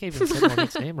working. I think I even said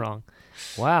Monique's name wrong.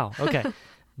 Wow. Okay.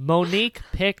 Monique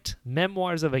picked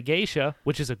Memoirs of a Geisha,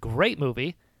 which is a great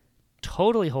movie.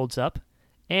 Totally holds up.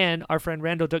 And our friend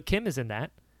Randall Duck Kim is in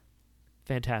that.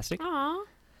 Fantastic. Aww.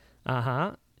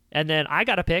 Uh-huh. And then I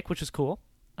got a pick, which is cool.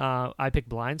 I picked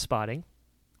Blind Spotting,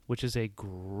 which is a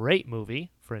great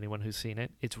movie for anyone who's seen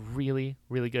it. It's really,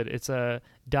 really good. It's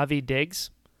Daveed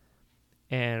Diggs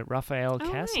and Raphael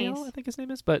Cassio, nice. I think his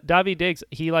name is. But Daveed Diggs,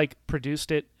 he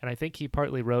produced it, and I think he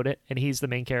partly wrote it, and he's the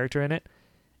main character in it.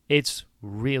 It's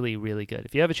really, really good.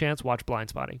 If you have a chance, watch Blind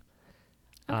Spotting.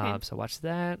 Okay. So watch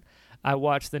that. I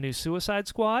watched the new Suicide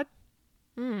Squad.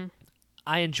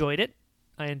 I enjoyed it.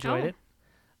 it.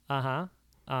 Uh-huh.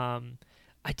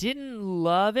 I didn't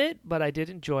love it, but I did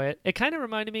enjoy it. It kind of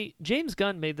reminded me, James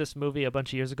Gunn made this movie a bunch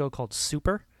of years ago called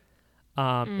Super.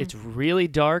 It's really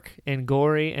dark and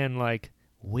gory and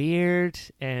weird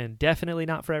and definitely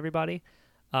not for everybody.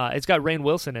 It's got Rainn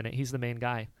Wilson in it. He's the main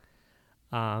guy.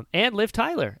 And Liv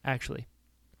Tyler, actually.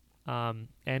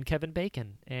 And Kevin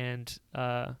Bacon. And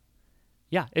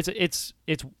yeah, it's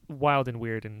wild and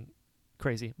weird and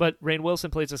crazy. But Rainn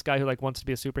Wilson plays this guy who wants to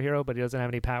be a superhero, but he doesn't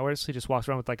have any powers. He just walks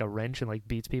around with a wrench and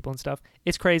beats people and stuff.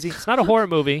 It's crazy. It's not a horror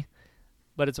movie,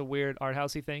 but it's a weird art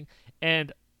housey thing.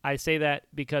 And I say that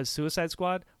because Suicide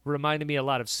Squad reminded me a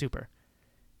lot of Super.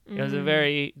 It was a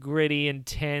very gritty,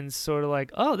 intense sort of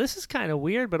oh, this is kind of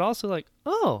weird, but also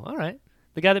oh, all right.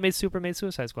 The guy that made Super made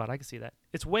Suicide Squad. I can see that.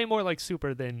 It's way more like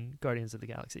Super than Guardians of the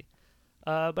Galaxy.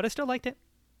 But I still liked it.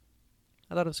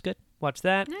 I thought it was good. Watched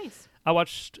that. Nice. I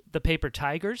watched The Paper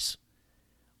Tigers,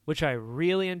 which I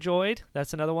really enjoyed.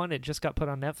 That's another one. It just got put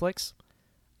on Netflix.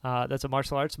 That's a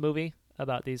martial arts movie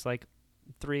about these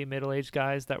 3 middle-aged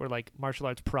guys that were martial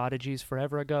arts prodigies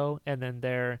forever ago, and then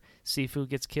their Sifu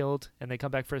gets killed, and they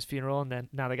come back for his funeral, and then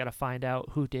now they got to find out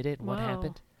who did it and what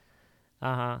happened.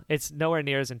 It's nowhere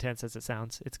near as intense as it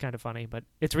sounds. It's kind of funny, but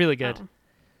it's really good.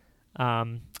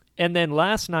 Oh. And then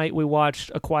last night we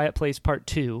watched A Quiet Place Part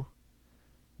 2,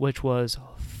 which was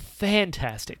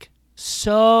fantastic.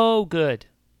 So good.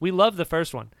 We loved the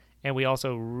first one, and we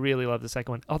also really loved the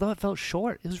second one, although it felt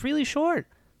short. It was really short.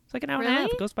 It's an hour and a half.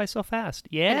 It goes by so fast.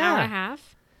 Yeah. An hour and a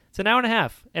half? It's an hour and a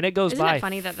half, and it goes by Isn't it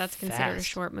funny that that's considered fast. A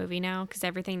short movie now? Because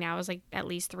everything now is at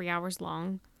least 3 hours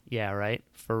long. Yeah, right?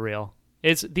 For real.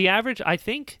 It's the average, I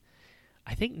think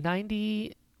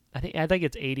 90, I think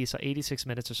it's 80, so 86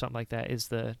 minutes or something like that is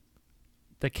the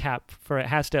cap for it.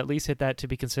 Has to at least hit that to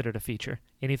be considered a feature.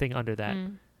 Anything under that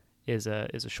is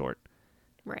a short.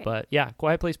 Right. But yeah,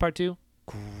 Quiet Place Part 2,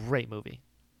 great movie.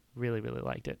 Really, really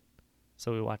liked it.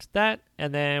 So we watched that,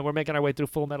 and then we're making our way through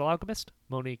Full Metal Alchemist.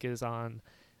 Monique is on,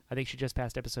 I think she just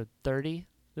passed episode 30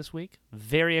 this week.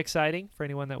 Very exciting for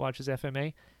anyone that watches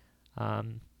FMA.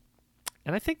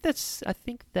 And I think that's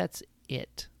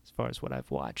it as far as what I've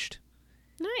watched.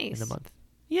 Nice. In the month.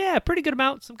 Yeah, pretty good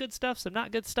amount. Some good stuff, some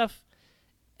not good stuff,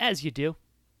 as you do.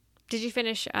 Did you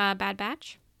finish Bad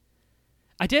Batch?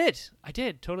 I did.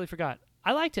 Totally forgot.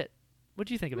 I liked it. What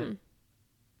did you think of it?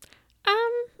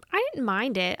 I didn't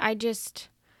mind it. I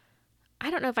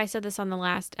don't know if I said this on the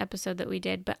last episode that we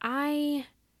did, but I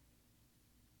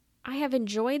have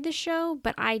enjoyed the show,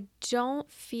 but I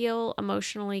don't feel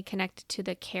emotionally connected to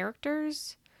the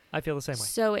characters. I feel the same way.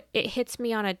 So it hits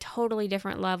me on a totally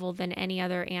different level than any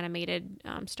other animated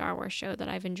Star Wars show that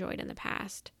I've enjoyed in the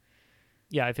past.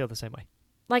 Yeah, I feel the same way.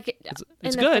 It's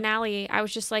in the good. finale, I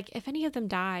was just if any of them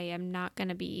die, I'm not going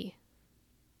to be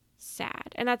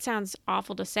sad. And that sounds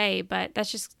awful to say, but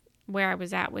that's just where I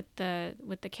was at with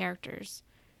the characters.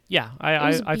 Yeah,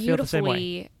 I feel the same way.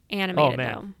 Beautifully animated,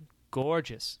 though.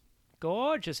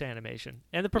 Gorgeous animation,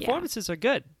 and the performances are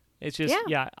good. It's just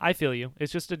I feel you.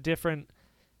 It's just a different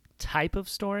type of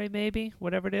story, maybe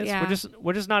whatever it is. Yeah.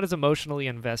 We're just not as emotionally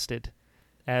invested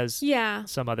as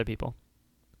some other people.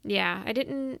 Yeah, I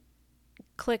didn't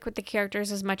click with the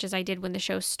characters as much as I did when the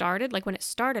show started. When it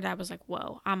started, I was like,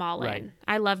 "Whoa, I'm all in."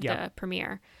 I loved the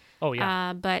premiere. Oh,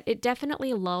 yeah. But it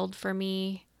definitely lulled for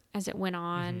me as it went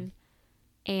on.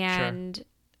 And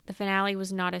the finale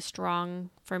was not as strong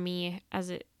for me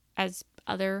as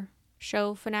other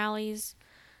show finales.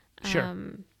 Sure.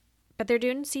 But they're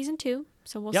doing season 2,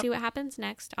 so we'll see what happens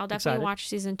next. I'll definitely watch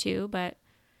season 2, but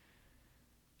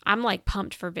I'm like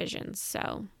pumped for Visions,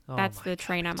 so that's the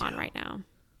train I'm on right now.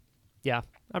 Yeah,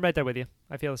 I'm right there with you.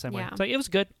 I feel the same way. So it was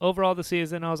good overall. The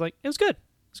season, I was like, it was good.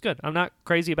 It's good. I'm not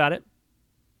crazy about it,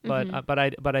 but but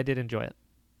I did enjoy it.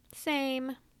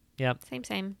 Same. Yeah.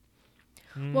 Same.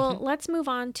 Well, let's move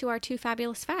on to our 2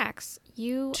 fabulous facts.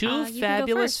 You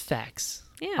fabulous facts.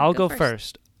 Yeah, I'll go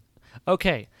first.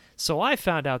 Okay, so I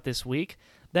found out this week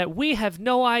that we have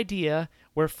no idea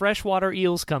where freshwater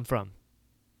eels come from.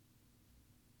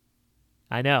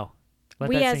 I know.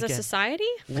 We as a society?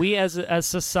 We as a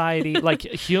society, like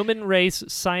human race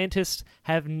scientists,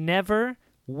 have never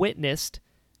witnessed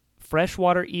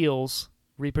freshwater eels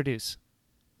reproduce.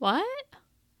 What?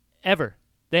 Ever.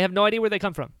 They have no idea where they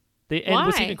come from. And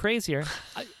what's even crazier,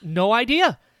 no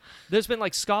idea. There's been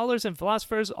like scholars and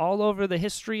philosophers all over the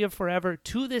history of forever.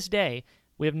 To this day,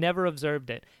 we have never observed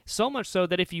it. So much so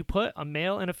that if you put a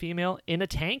male and a female in a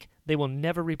tank, they will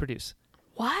never reproduce.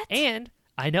 What? And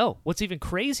I know. What's even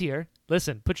crazier,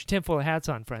 listen, put your tinfoil hats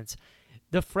on, friends.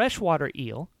 The freshwater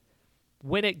eel,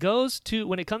 when it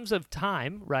comes of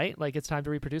time, right? Like it's time to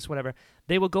reproduce, whatever,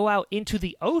 they will go out into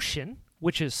the ocean,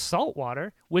 which is salt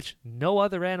water, which no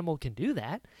other animal can do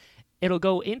that. It'll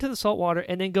go into the salt water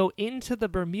and then go into the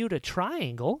Bermuda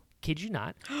Triangle, kid you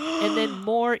not, and then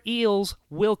more eels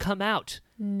will come out.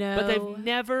 No But they've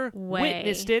never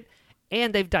witnessed it,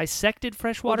 and they've dissected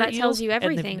freshwater eels. That tells you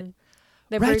everything.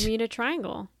 The Bermuda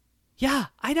Triangle. Yeah,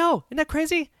 I know. Isn't that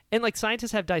crazy? And like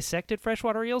scientists have dissected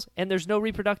freshwater eels, and there's no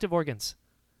reproductive organs.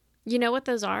 You know what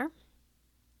those are?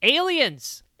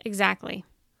 Aliens. Exactly.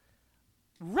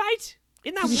 Right?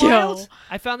 Isn't that wild?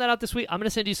 I found that out this week. I'm going to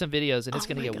send you some videos, and it's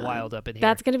going to get wild up in here.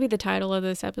 That's going to be the title of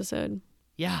this episode.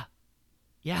 Yeah.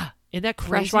 Yeah. Isn't that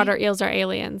crazy? Freshwater eels are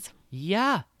aliens.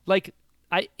 Yeah. Like,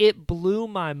 it blew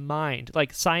my mind.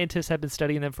 Like, scientists have been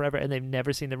studying them forever, and they've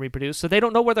never seen them reproduce, so they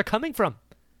don't know where they're coming from.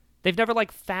 They've never,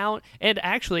 like, found... And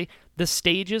actually, the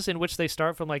stages in which they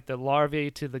start from, like, the larvae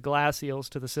to the glass eels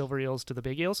to the silver eels to the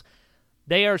big eels,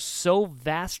 they are so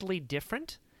vastly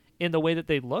different in the way that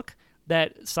they look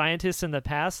that scientists in the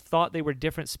past thought they were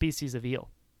different species of eel.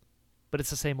 But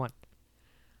it's the same one.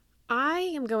 I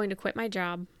am going to quit my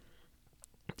job.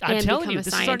 I'm telling you, this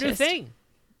is our new thing.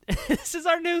 This is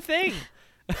our new thing.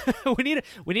 we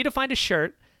need to find a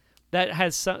shirt that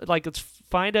has some, like,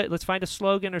 let's find a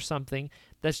slogan or something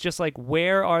that's just like,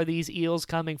 where are these eels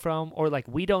coming from? Or like,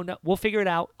 we don't know. We'll figure it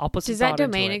out. I'll put some thought into it.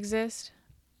 Does that domain exist?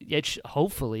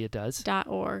 Hopefully it does.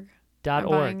 .org. I'm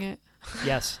buying it.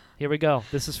 Yes. Here we go.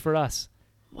 This is for us.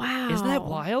 Wow. Isn't that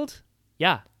wild?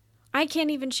 Yeah. I can't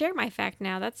even share my fact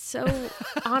now. That's so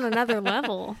on another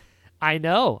level. I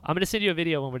know. I'm going to send you a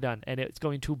video when we're done, and it's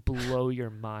going to blow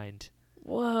your mind.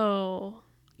 Whoa.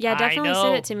 Yeah, definitely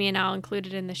send it to me, and I'll include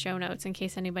it in the show notes in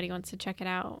case anybody wants to check it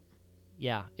out.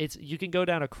 Yeah, you can go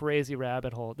down a crazy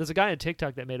rabbit hole. There's a guy on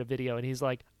TikTok that made a video, and he's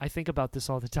like, I think about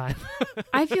this all the time.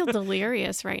 I feel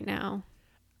delirious right now.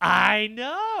 I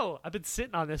know. I've been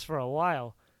sitting on this for a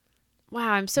while.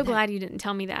 Wow, I'm so glad you didn't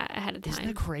tell me that ahead of time. Isn't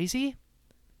that crazy?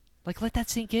 Like, let that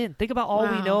sink in. Think about all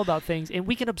we know about things, and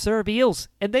we can observe eels,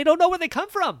 and they don't know where they come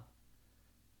from.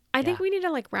 I think we need to,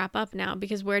 like, wrap up now,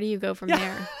 because where do you go from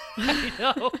there? I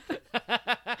know.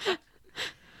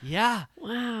 Yeah.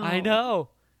 Wow. I know.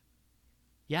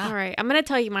 Yeah. All right. I'm going to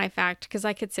tell you my fact, because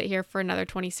I could sit here for another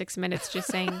 26 minutes just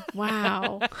saying,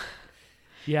 wow.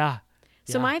 Yeah.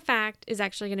 So my fact is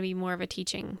actually going to be more of a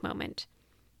teaching moment.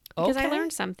 Because I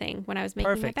learned something when I was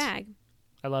making my bag.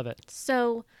 I love it.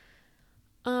 So,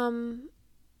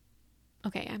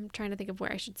 okay, I'm trying to think of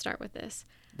where I should start with this.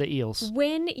 The eels.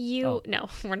 When you... No,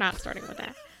 we're not starting with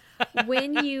that.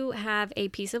 When you have a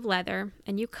piece of leather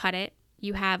and you cut it,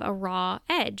 you have a raw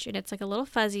edge. And it's like a little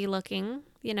fuzzy looking.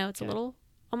 You know, it's a little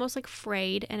almost like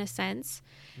frayed in a sense.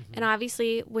 Mm-hmm. And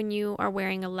obviously, when you are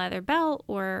wearing a leather belt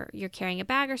or you're carrying a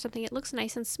bag or something, it looks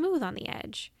nice and smooth on the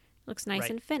edge. It looks nice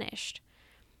and finished.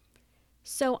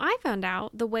 So I found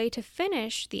out the way to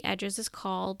finish the edges is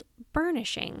called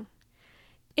burnishing.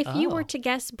 If you were to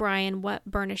guess, Brian, what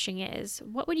burnishing is,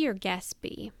 what would your guess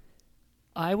be?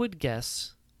 I would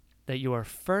guess that you are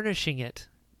furnishing it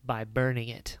by burning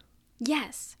it.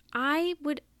 Yes, I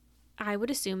would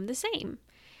assume the same.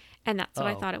 And that's what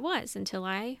I thought it was until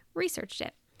I researched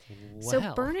it. Well.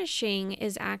 So burnishing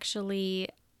is actually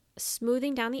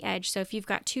smoothing down the edge. So if you've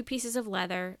got two pieces of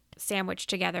leather sandwiched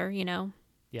together, you know,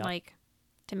 like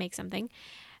to make something,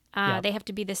 They have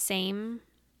to be the same,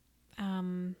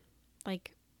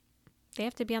 like they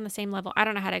have to be on the same level. I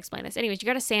don't know how to explain this. Anyways, you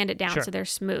got to sand it down so they're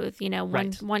smooth. You know,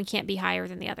 one can't be higher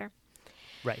than the other.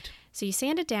 Right. So you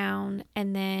sand it down,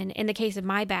 and then in the case of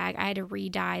my bag, I had to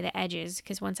re-dye the edges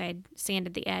because once I had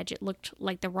sanded the edge, it looked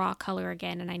like the raw color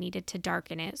again, and I needed to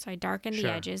darken it. So I darkened the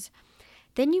edges.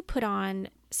 Then you put on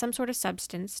some sort of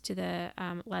substance to the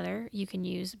leather. You can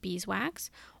use beeswax,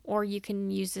 or you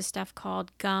can use this stuff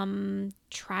called gum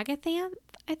tragacanth,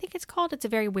 I think it's called. It's a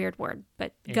very weird word,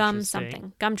 but gum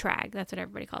something. Gum trag, that's what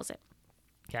everybody calls it.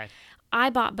 Okay. I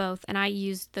bought both, and I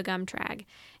used the gum trag.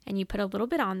 And you put a little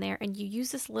bit on there, and you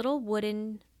use this little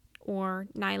wooden or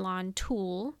nylon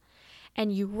tool,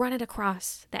 and you run it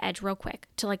across the edge real quick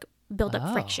to like build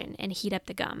up friction and heat up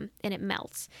the gum, and it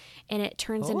melts, and it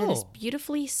turns into this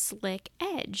beautifully slick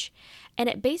edge, and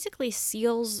it basically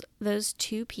seals those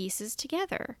two pieces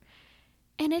together.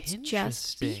 And it's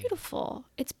just beautiful.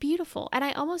 It's beautiful. And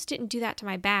I almost didn't do that to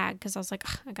my bag because I was like,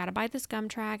 I got to buy this gum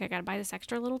trag. I got to buy this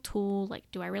extra little tool. Like,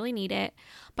 do I really need it?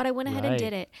 But I went ahead and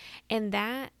did it. And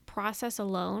that process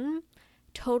alone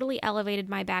totally elevated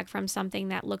my bag from something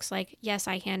that looks like, yes,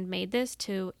 I handmade this,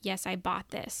 to, yes, I bought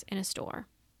this in a store.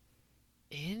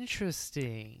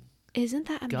 Interesting. Isn't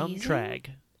that amazing?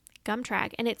 Gum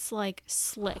trag. And it's like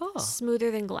slick,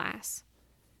 smoother than glass.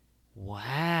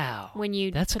 Wow. When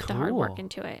you put the hard work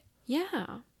into it. Yeah.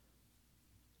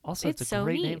 Also, it's a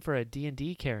great name for a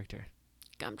D&D character.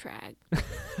 Gum trag.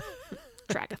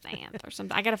 Tragacanth or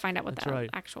something. I got to find out what the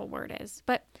actual word is.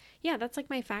 But yeah, that's like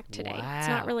my fact today. Wow. It's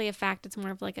not really a fact. It's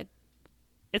more of like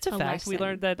It's a fact. Lesson,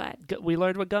 we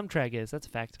learned what gum trag is. That's a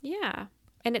fact. Yeah.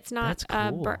 And it's not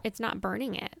it's not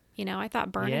burning it. You know, I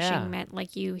thought burnishing meant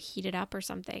like you heat it up or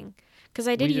something. Because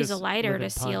I did use a lighter to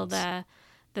seal the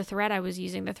thread I was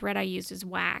using. The thread I used is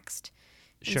waxed.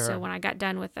 And so when I got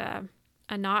done with a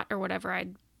knot or whatever,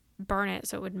 I'd burn it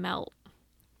so it would melt.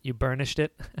 You burnished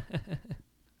it?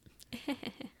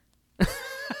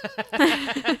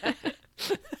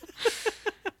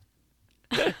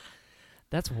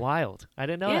 That's wild. I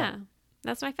didn't know that. Yeah,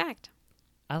 that's my fact.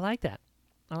 I like that.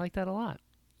 I like that a lot.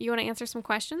 You want to answer some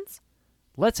questions?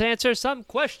 Let's answer some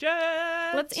questions.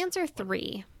 Let's answer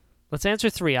 3. Let's answer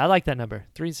 3. I like that number.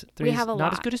 Three's we have a not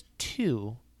lot. As good as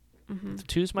 2. Mm-hmm.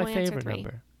 2's my favorite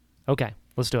number. Okay,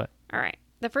 let's do it. All right.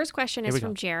 The first question is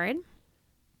from Jared.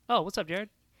 Oh, what's up, Jared?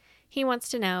 He wants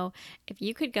to know if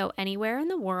you could go anywhere in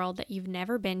the world that you've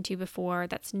never been to before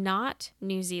that's not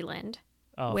New Zealand.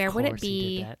 Oh, where of would it course be?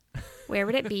 He did that. Where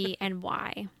would it be and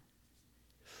why?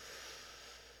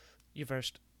 You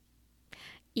first.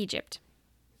 Egypt.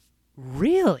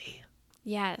 Really?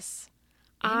 Yes.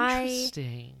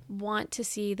 Interesting. I want to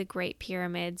see the Great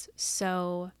Pyramids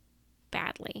so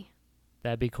badly.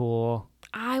 That'd be cool.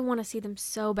 I want to see them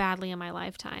so badly in my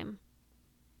lifetime.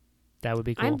 That would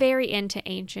be cool. I'm very into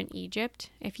ancient Egypt,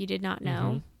 if you did not know.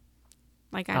 Mm-hmm.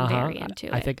 Like, I'm very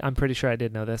into it. I'm pretty sure I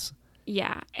did know this.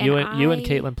 Yeah. And you and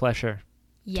Caitlin Plesher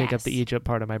take up the Egypt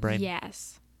part of my brain.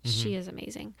 Yes. Mm-hmm. She is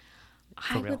amazing.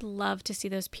 I would love to see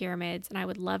those pyramids, and I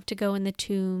would love to go in the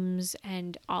tombs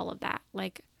and all of that.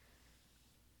 Like,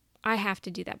 I have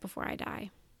to do that before I die.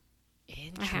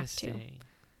 Interesting. I have to.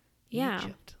 Yeah.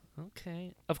 Egypt.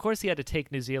 Okay. Of course, he had to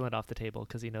take New Zealand off the table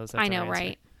because he knows that's I know, our answer.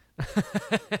 right?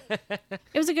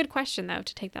 It was a good question, though,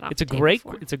 to take that off. It's a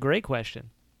great question.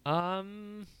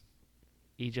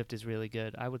 Egypt is really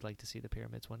good. I would like to see the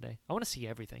pyramids one day. I want to see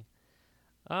everything.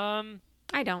 I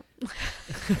don't.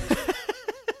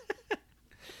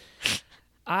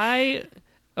 I'm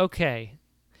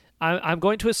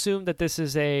going to assume that this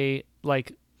is a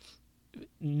like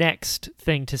next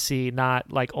thing to see,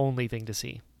 not like only thing to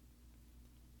see.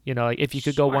 You know, like if you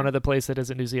could go one other place that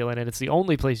isn't New Zealand and it's the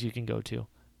only place you can go to.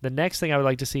 The next thing I would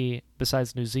like to see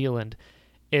besides New Zealand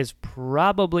is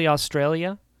probably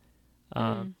Australia.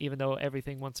 Even though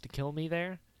everything wants to kill me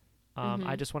there.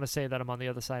 I just want to say that I'm on the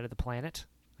other side of the planet.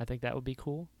 I think that would be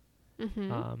cool.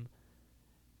 Mm-hmm.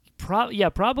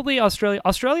 Probably Australia.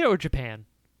 Australia or Japan.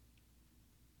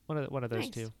 One of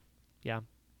those two. Yeah.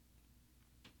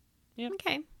 Yep.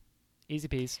 Okay. Easy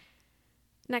peasy.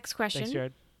 Next question. Thanks,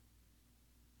 Jared.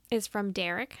 Is from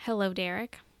Derek. Hello,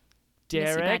 Derek.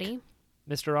 Derek.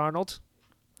 Mr. Arnold.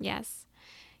 Yes.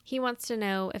 He wants to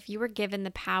know if you were given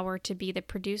the power to be the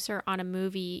producer on a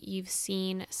movie you've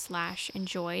seen /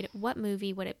 enjoyed, what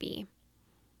movie would it be?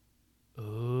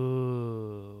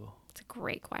 Ooh. It's a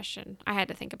great question. I had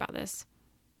to think about this.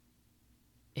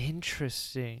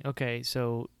 Interesting. Okay,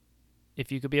 so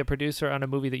if you could be a producer on a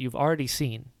movie that you've already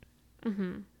seen,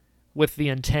 with the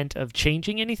intent of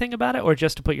changing anything about it or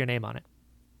just to put your name on it?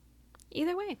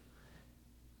 Either way.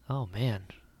 Oh, man.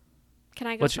 Can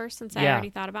I go first since I already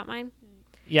thought about mine?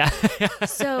 Yeah.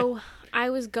 So I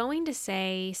was going to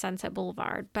say Sunset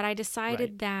Boulevard, but I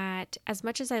decided that as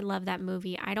much as I love that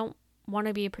movie, I don't want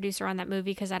to be a producer on that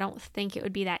movie because I don't think it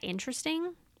would be that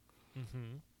interesting.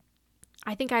 Mm-hmm.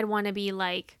 I think I'd want to be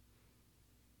like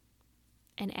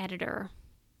an editor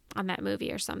on that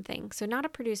movie or something. So not a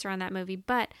producer on that movie,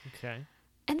 but... Okay.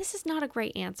 And this is not a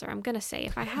great answer. I'm going to say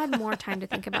if I had more time to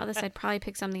think about this, I'd probably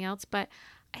pick something else. But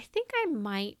I think I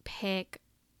might pick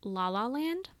La La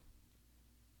Land.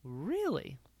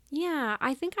 Really? Yeah,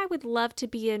 I think I would love to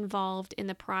be involved in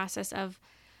the process of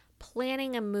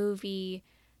planning a movie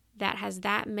that has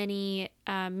that many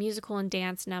musical and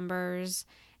dance numbers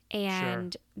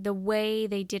and the way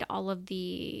they did all of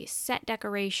the set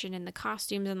decoration and the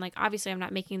costumes. And like, obviously I'm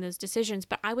not making those decisions,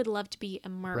 but I would love to be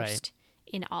immersed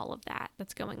in all of that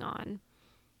that's going on.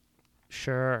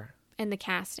 Sure. And the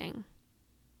casting.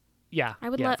 Yeah. I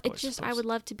would love it. Just I would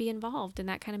love to be involved in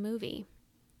that kind of movie.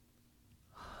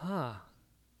 Huh.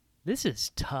 This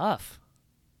is tough.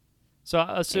 So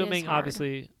assuming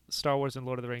obviously Star Wars and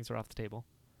Lord of the Rings are off the table.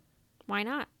 Why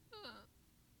not?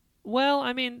 Well,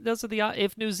 I mean, those are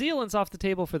if New Zealand's off the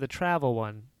table for the travel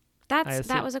one. That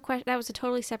was a question. That was a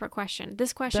totally separate question.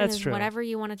 This question is whatever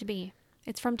you want it to be.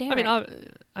 It's from Derek.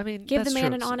 I mean, give the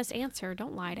man an honest answer.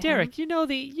 Don't lie to him. Derek, you know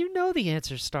the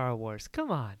answer. Star Wars. Come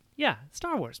on. Yeah,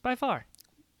 Star Wars by far.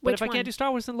 But if I can't do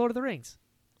Star Wars, then Lord of the Rings.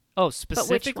 Oh,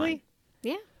 specifically?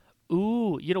 Yeah.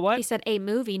 Ooh, you know what? He said a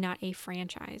movie, not a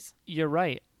franchise. You're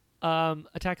right.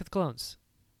 Attack of the Clones.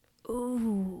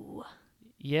 Ooh.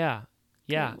 Yeah.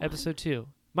 Yeah, episode 2.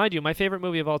 Mind you, my favorite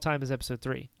movie of all time is episode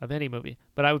 3 of any movie.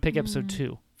 But I would pick episode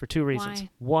 2 for 2 reasons.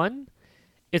 Why? 1,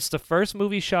 it's the first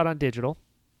movie shot on digital.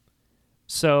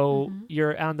 So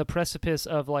you're on the precipice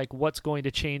of like what's going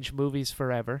to change movies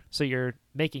forever. So you're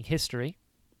making history,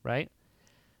 right?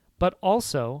 But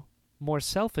also, more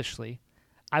selfishly,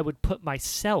 I would put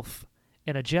myself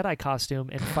in a Jedi costume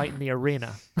and fight in the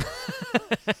arena.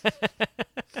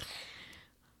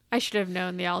 I should have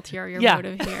known the ulterior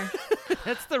motive here.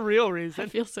 That's the real reason. I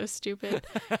feel so stupid.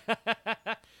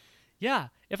 Yeah.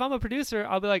 If I'm a producer,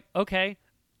 I'll be like, okay,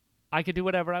 I can do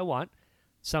whatever I want.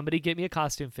 Somebody get me a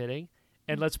costume fitting,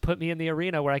 and let's put me in the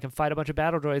arena where I can fight a bunch of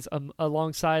battle droids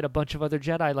alongside a bunch of other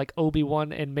Jedi like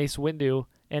Obi-Wan and Mace Windu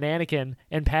and Anakin,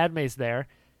 and Padme's there.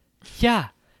 Yeah.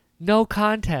 No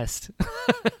contest.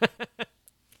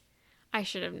 I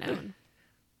should have known.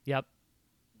 Yep.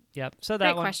 So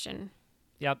that Great question.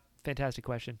 Yep. Fantastic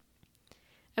question.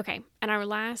 Okay. And our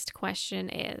last question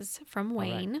is from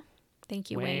Wayne. Right.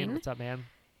 Thank you, Wayne. What's up, man?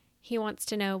 He wants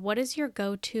to know, what is your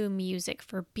go-to music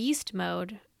for beast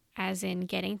mode, as in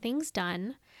getting things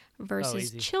done,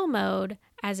 versus chill mode,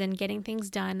 as in getting things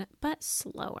done, but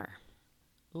slower?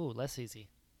 Ooh, less easy.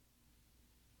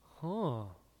 Huh.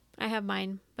 I have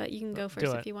mine, but you can go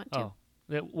first if you want to. Oh.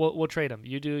 We'll trade them.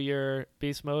 You do your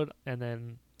beast mode, and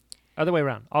then other way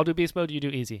around. I'll do beast mode, you do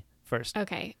easy first.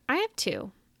 Okay. I have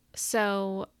 2.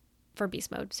 So for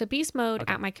beast mode. So beast mode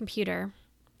at my computer,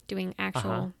 doing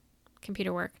actual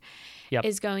computer work,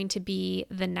 is going to be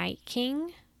The Night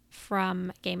King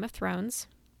from Game of Thrones.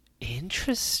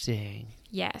 Interesting.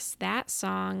 Yes, that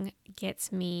song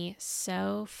gets me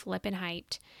so flippin'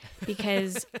 hyped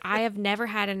because I have never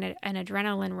had an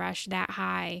adrenaline rush that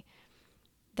high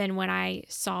than when I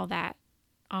saw that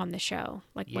on the show,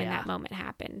 like when that moment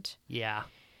happened. Yeah.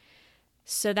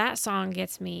 So that song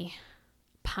gets me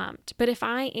pumped. But if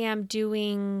I am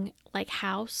doing like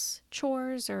house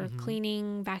chores or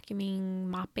cleaning, vacuuming,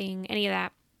 mopping, any of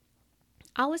that,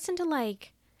 I'll listen to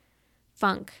like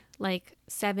funk, like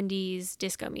 70s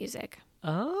disco music.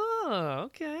 Oh,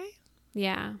 okay.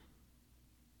 Yeah.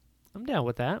 I'm down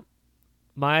with that.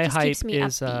 My hype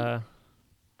is the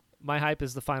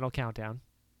Final Countdown.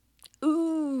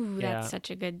 Ooh, that's such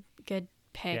a good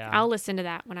pick. Yeah. I'll listen to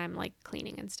that when I'm like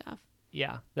cleaning and stuff.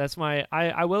 Yeah, that's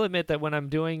I will admit that when I'm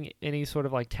doing any sort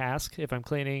of like task, if I'm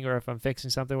cleaning or if I'm fixing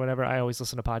something, whatever, I always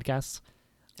listen to podcasts.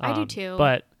 I do too.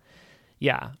 But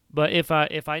if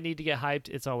I need to get hyped,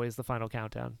 it's always the Final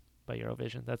Countdown by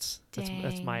Eurovision. That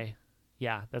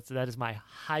is my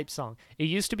hype song. It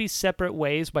used to be Separate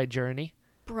Ways by Journey.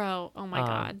 Bro, oh my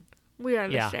God. We are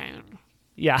the same.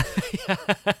 Yeah.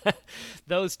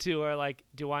 Those two are like,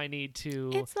 do I need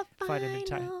to it's the fight an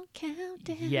entire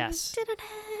countdown. Yes.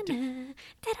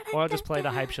 Or I'll just play the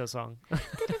hype show song.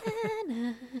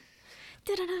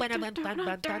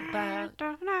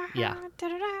 Yeah.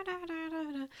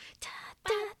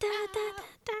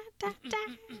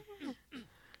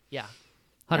 Yeah.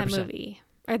 100%. That movie.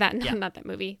 Or that, not that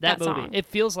movie. That movie. Song. It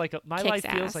feels like my life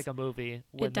ass. feels like a movie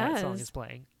when that song is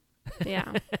playing.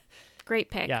 Yeah. Great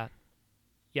pick. Yeah.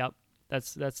 Yep.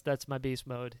 That's my beast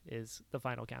mode, is the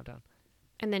final countdown.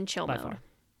 And then chill mode. Far.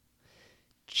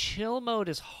 Chill mode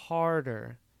is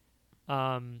harder.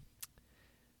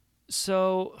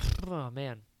 So, oh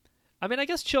man. I mean, I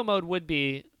guess chill mode would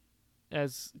be,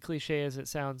 as cliche as it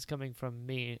sounds coming from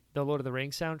me, the Lord of the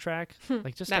Rings soundtrack.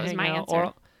 Like just that to was hang my out. answer.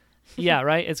 Or, yeah,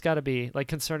 right? It's got to be like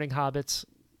Concerning Hobbits,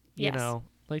 you know,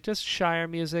 like just Shire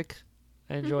music.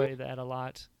 I enjoy that a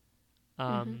lot.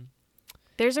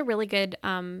 There's a really good,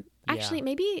 actually,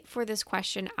 maybe for this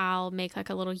question, I'll make like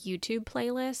a little YouTube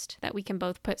playlist that we can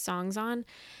both put songs on,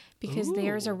 because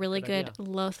there's a really good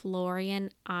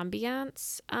Lothlorien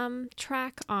ambience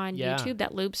track on YouTube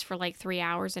that loops for like 3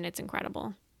 hours, and it's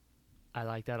incredible. I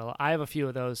like that a lot. I have a few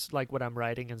of those, like when I'm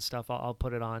writing and stuff, I'll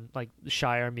put it on, like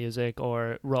Shire music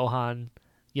or Rohan,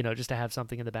 you know, just to have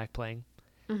something in the back playing.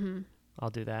 I'll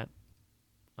do that.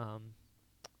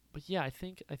 But yeah, I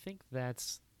think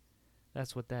that's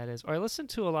what that is. Or I listen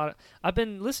to a lot of, I've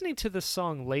been listening to this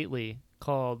song lately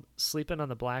called "Sleeping on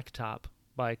the Blacktop"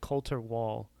 by Coulter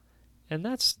Wall, and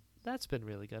that's been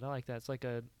really good. I like that. It's like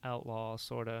an outlaw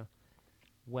sort of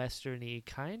westerny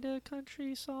kind of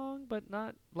country song, but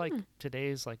not like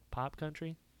today's like pop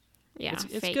country. Yeah, it's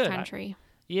fake good. country.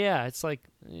 It's like,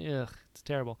 ugh, it's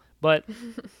terrible. But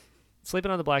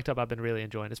 "Sleeping on the Blacktop" I've been really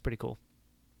enjoying. It's pretty cool.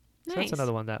 So that's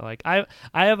another one that, like, I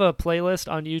have a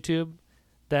playlist on YouTube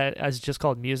that is just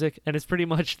called music, and it's pretty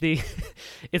much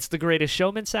it's the Greatest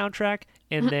Showman soundtrack,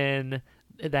 and then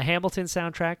the Hamilton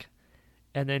soundtrack,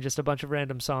 and then just a bunch of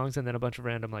random songs, and then a bunch of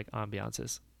random like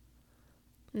ambiances.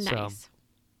 Nice. So,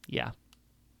 yeah,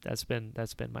 that's been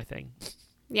my thing.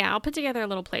 Yeah, I'll put together a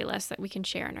little playlist that we can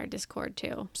share in our Discord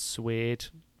too.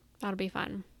 Sweet. That'll be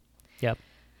fun. Yep.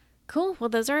 Cool. Well,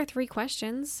 those are our 3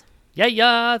 questions.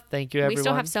 Yeah. Thank you, everyone. We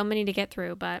still have so many to get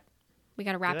through, but we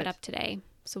got to wrap it up today.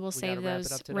 So we'll save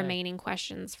those remaining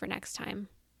questions for next time.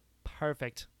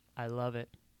 Perfect. I love it.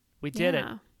 We did it.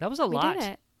 That was a lot. We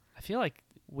did it. I feel like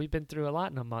we've been through a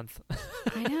lot in a month.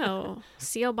 I know.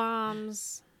 Seal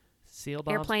bombs,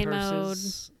 airplane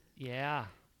purses. Mode. Yeah.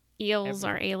 Eels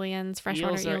are aliens.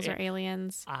 Freshwater eels are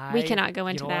aliens. We cannot go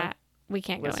into that. We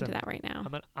can't go into that right now.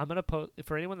 I'm gonna post,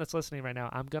 for anyone that's listening right now,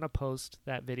 I'm gonna post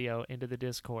that video into the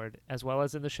Discord as well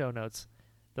as in the show notes,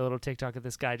 the little TikTok of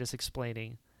this guy just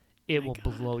explaining. It will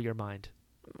blow your mind.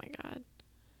 Oh my God.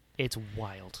 It's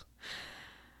wild.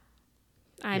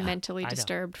 I'm mentally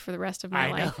disturbed for the rest of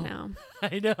my life now.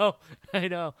 I know.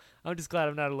 I'm just glad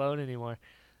I'm not alone anymore.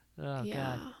 Oh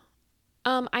God.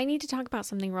 I need to talk about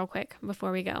something real quick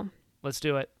before we go. Let's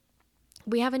do it.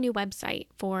 We have a new website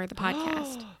for the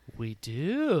podcast. We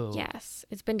do? Yes.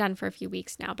 It's been done for a few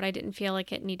weeks now, but I didn't feel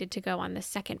like it needed to go on the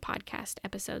second podcast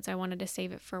episodes. I wanted to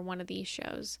save it for one of these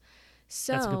shows.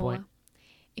 So that's a good point.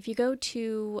 If you go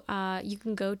to, you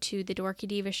can go to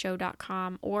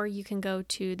thedorkydivashow.com, or you can go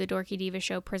to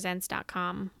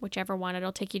thedorkydivashowpresents.com, whichever one.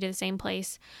 It'll take you to the same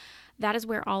place. That is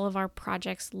where all of our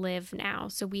projects live now.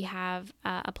 So we have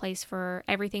a place for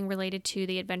everything related to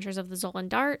the Adventures of the Zolan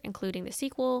Dart, including the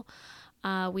sequel.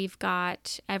 We've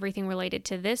got everything related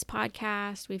to this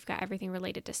podcast. We've got everything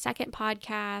related to second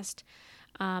podcast.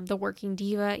 The Working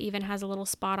Diva even has a little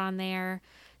spot on there.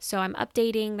 So I'm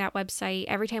updating that website.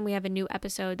 Every time we have a new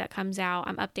episode that comes out,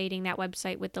 I'm updating that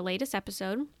website with the latest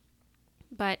episode.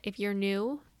 But if you're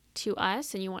new to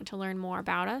us and you want to learn more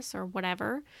about us or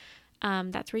whatever,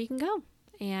 that's where you can go.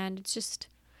 And it's just,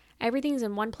 everything's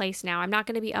in one place now. I'm not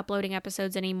going to be uploading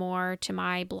episodes anymore to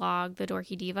my blog, The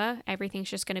Dorky Diva. Everything's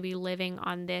just going to be living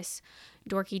on this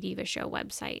Dorky Diva Show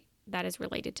website that is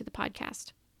related to the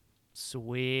podcast.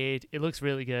 Sweet. It looks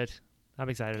really good. I'm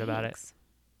excited about it.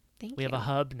 Thank you. We have a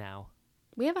hub now.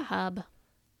 We have a hub.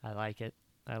 I like it.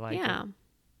 it. Yeah.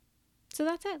 So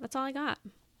that's it. That's all I got.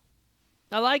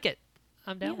 I like it.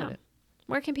 I'm down with it.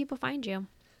 Where can people find you?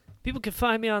 People can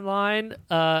find me online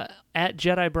at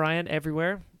Jedi Brian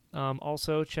everywhere.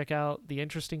 Also, check out the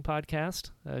Interesting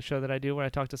podcast, a show that I do where I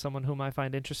talk to someone whom I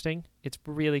find interesting. It's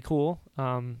really cool.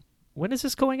 When is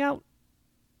this going out?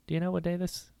 Do you know what day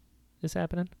this is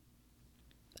happening?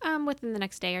 Within the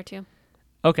next day or two.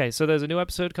 Okay, so there's a new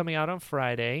episode coming out on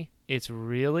Friday. It's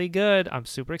really good. I'm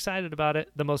super excited about it.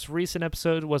 The most recent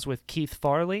episode was with Keith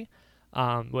Farley,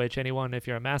 which anyone, if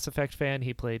you're a Mass Effect fan,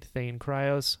 he played Thane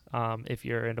Kryos. If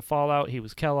you're into Fallout, he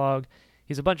was Kellogg.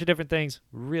 He's a bunch of different things.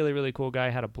 Really, really cool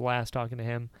guy. Had a blast talking to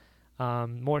him.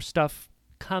 More stuff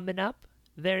coming up.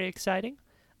 Very exciting.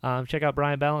 Check out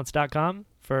brianbalance.com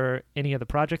for any of the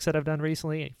projects that I've done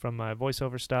recently, from my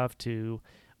voiceover stuff to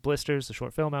Blisters, the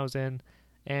short film I was in,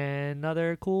 and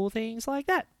other cool things like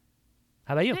that.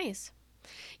 How about you? Nice.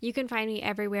 You can find me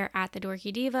everywhere at The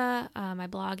Dorky Diva. My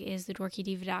blog is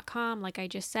thedorkydiva.com. Like I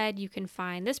just said, you can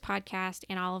find this podcast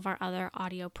and all of our other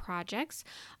audio projects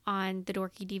on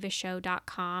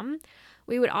thedorkydivashow.com.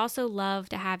 We would also love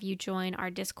to have you join our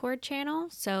Discord channel.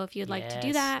 So if you'd like to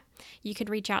do that, you can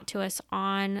reach out to us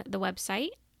on the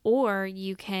website, or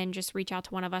you can just reach out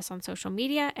to one of us on social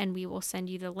media and we will send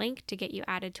you the link to get you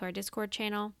added to our Discord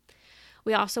channel.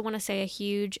 We also want to say a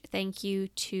huge thank you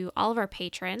to all of our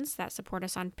patrons that support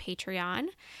us on Patreon.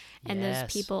 And those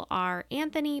people are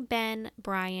Anthony, Ben,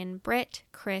 Brian, Britt,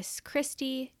 Chris,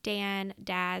 Christy, Dan,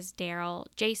 Daz, Daryl,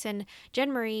 Jason,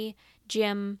 Jen Marie,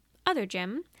 Jim, other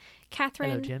Jim, Catherine,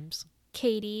 hello, Jims.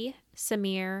 Katie,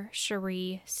 Samir,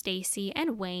 Cherie, Stacy,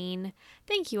 and Wayne.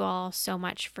 Thank you all so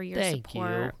much for your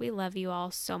support. We love you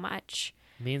all so much.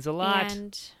 Means a lot.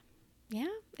 And yeah,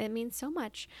 it means so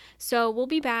much. So we'll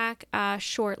be back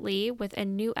shortly with a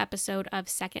new episode of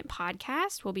Second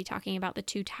Podcast. We'll be talking about the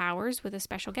Two Towers with a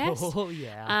special guest. Oh,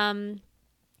 yeah.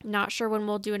 Not sure when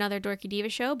we'll do another Dorky Diva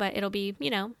show, but it'll be,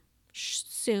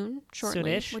 soon, shortly.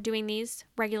 Soon-ish. We're doing these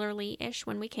regularly-ish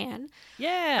when we can.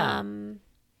 Yeah.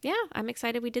 Yeah, I'm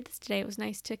excited we did this today. It was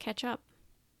nice to catch up.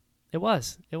 It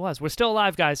was. We're still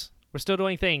alive, guys. We're still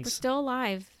doing things. We're still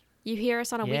alive. You hear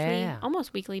us on a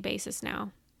almost weekly basis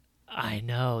now. I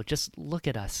know. Just look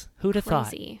at us. Who'd have thought?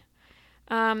 Crazy.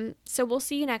 So we'll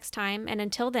see you next time. And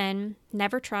until then,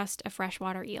 never trust a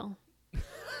freshwater eel.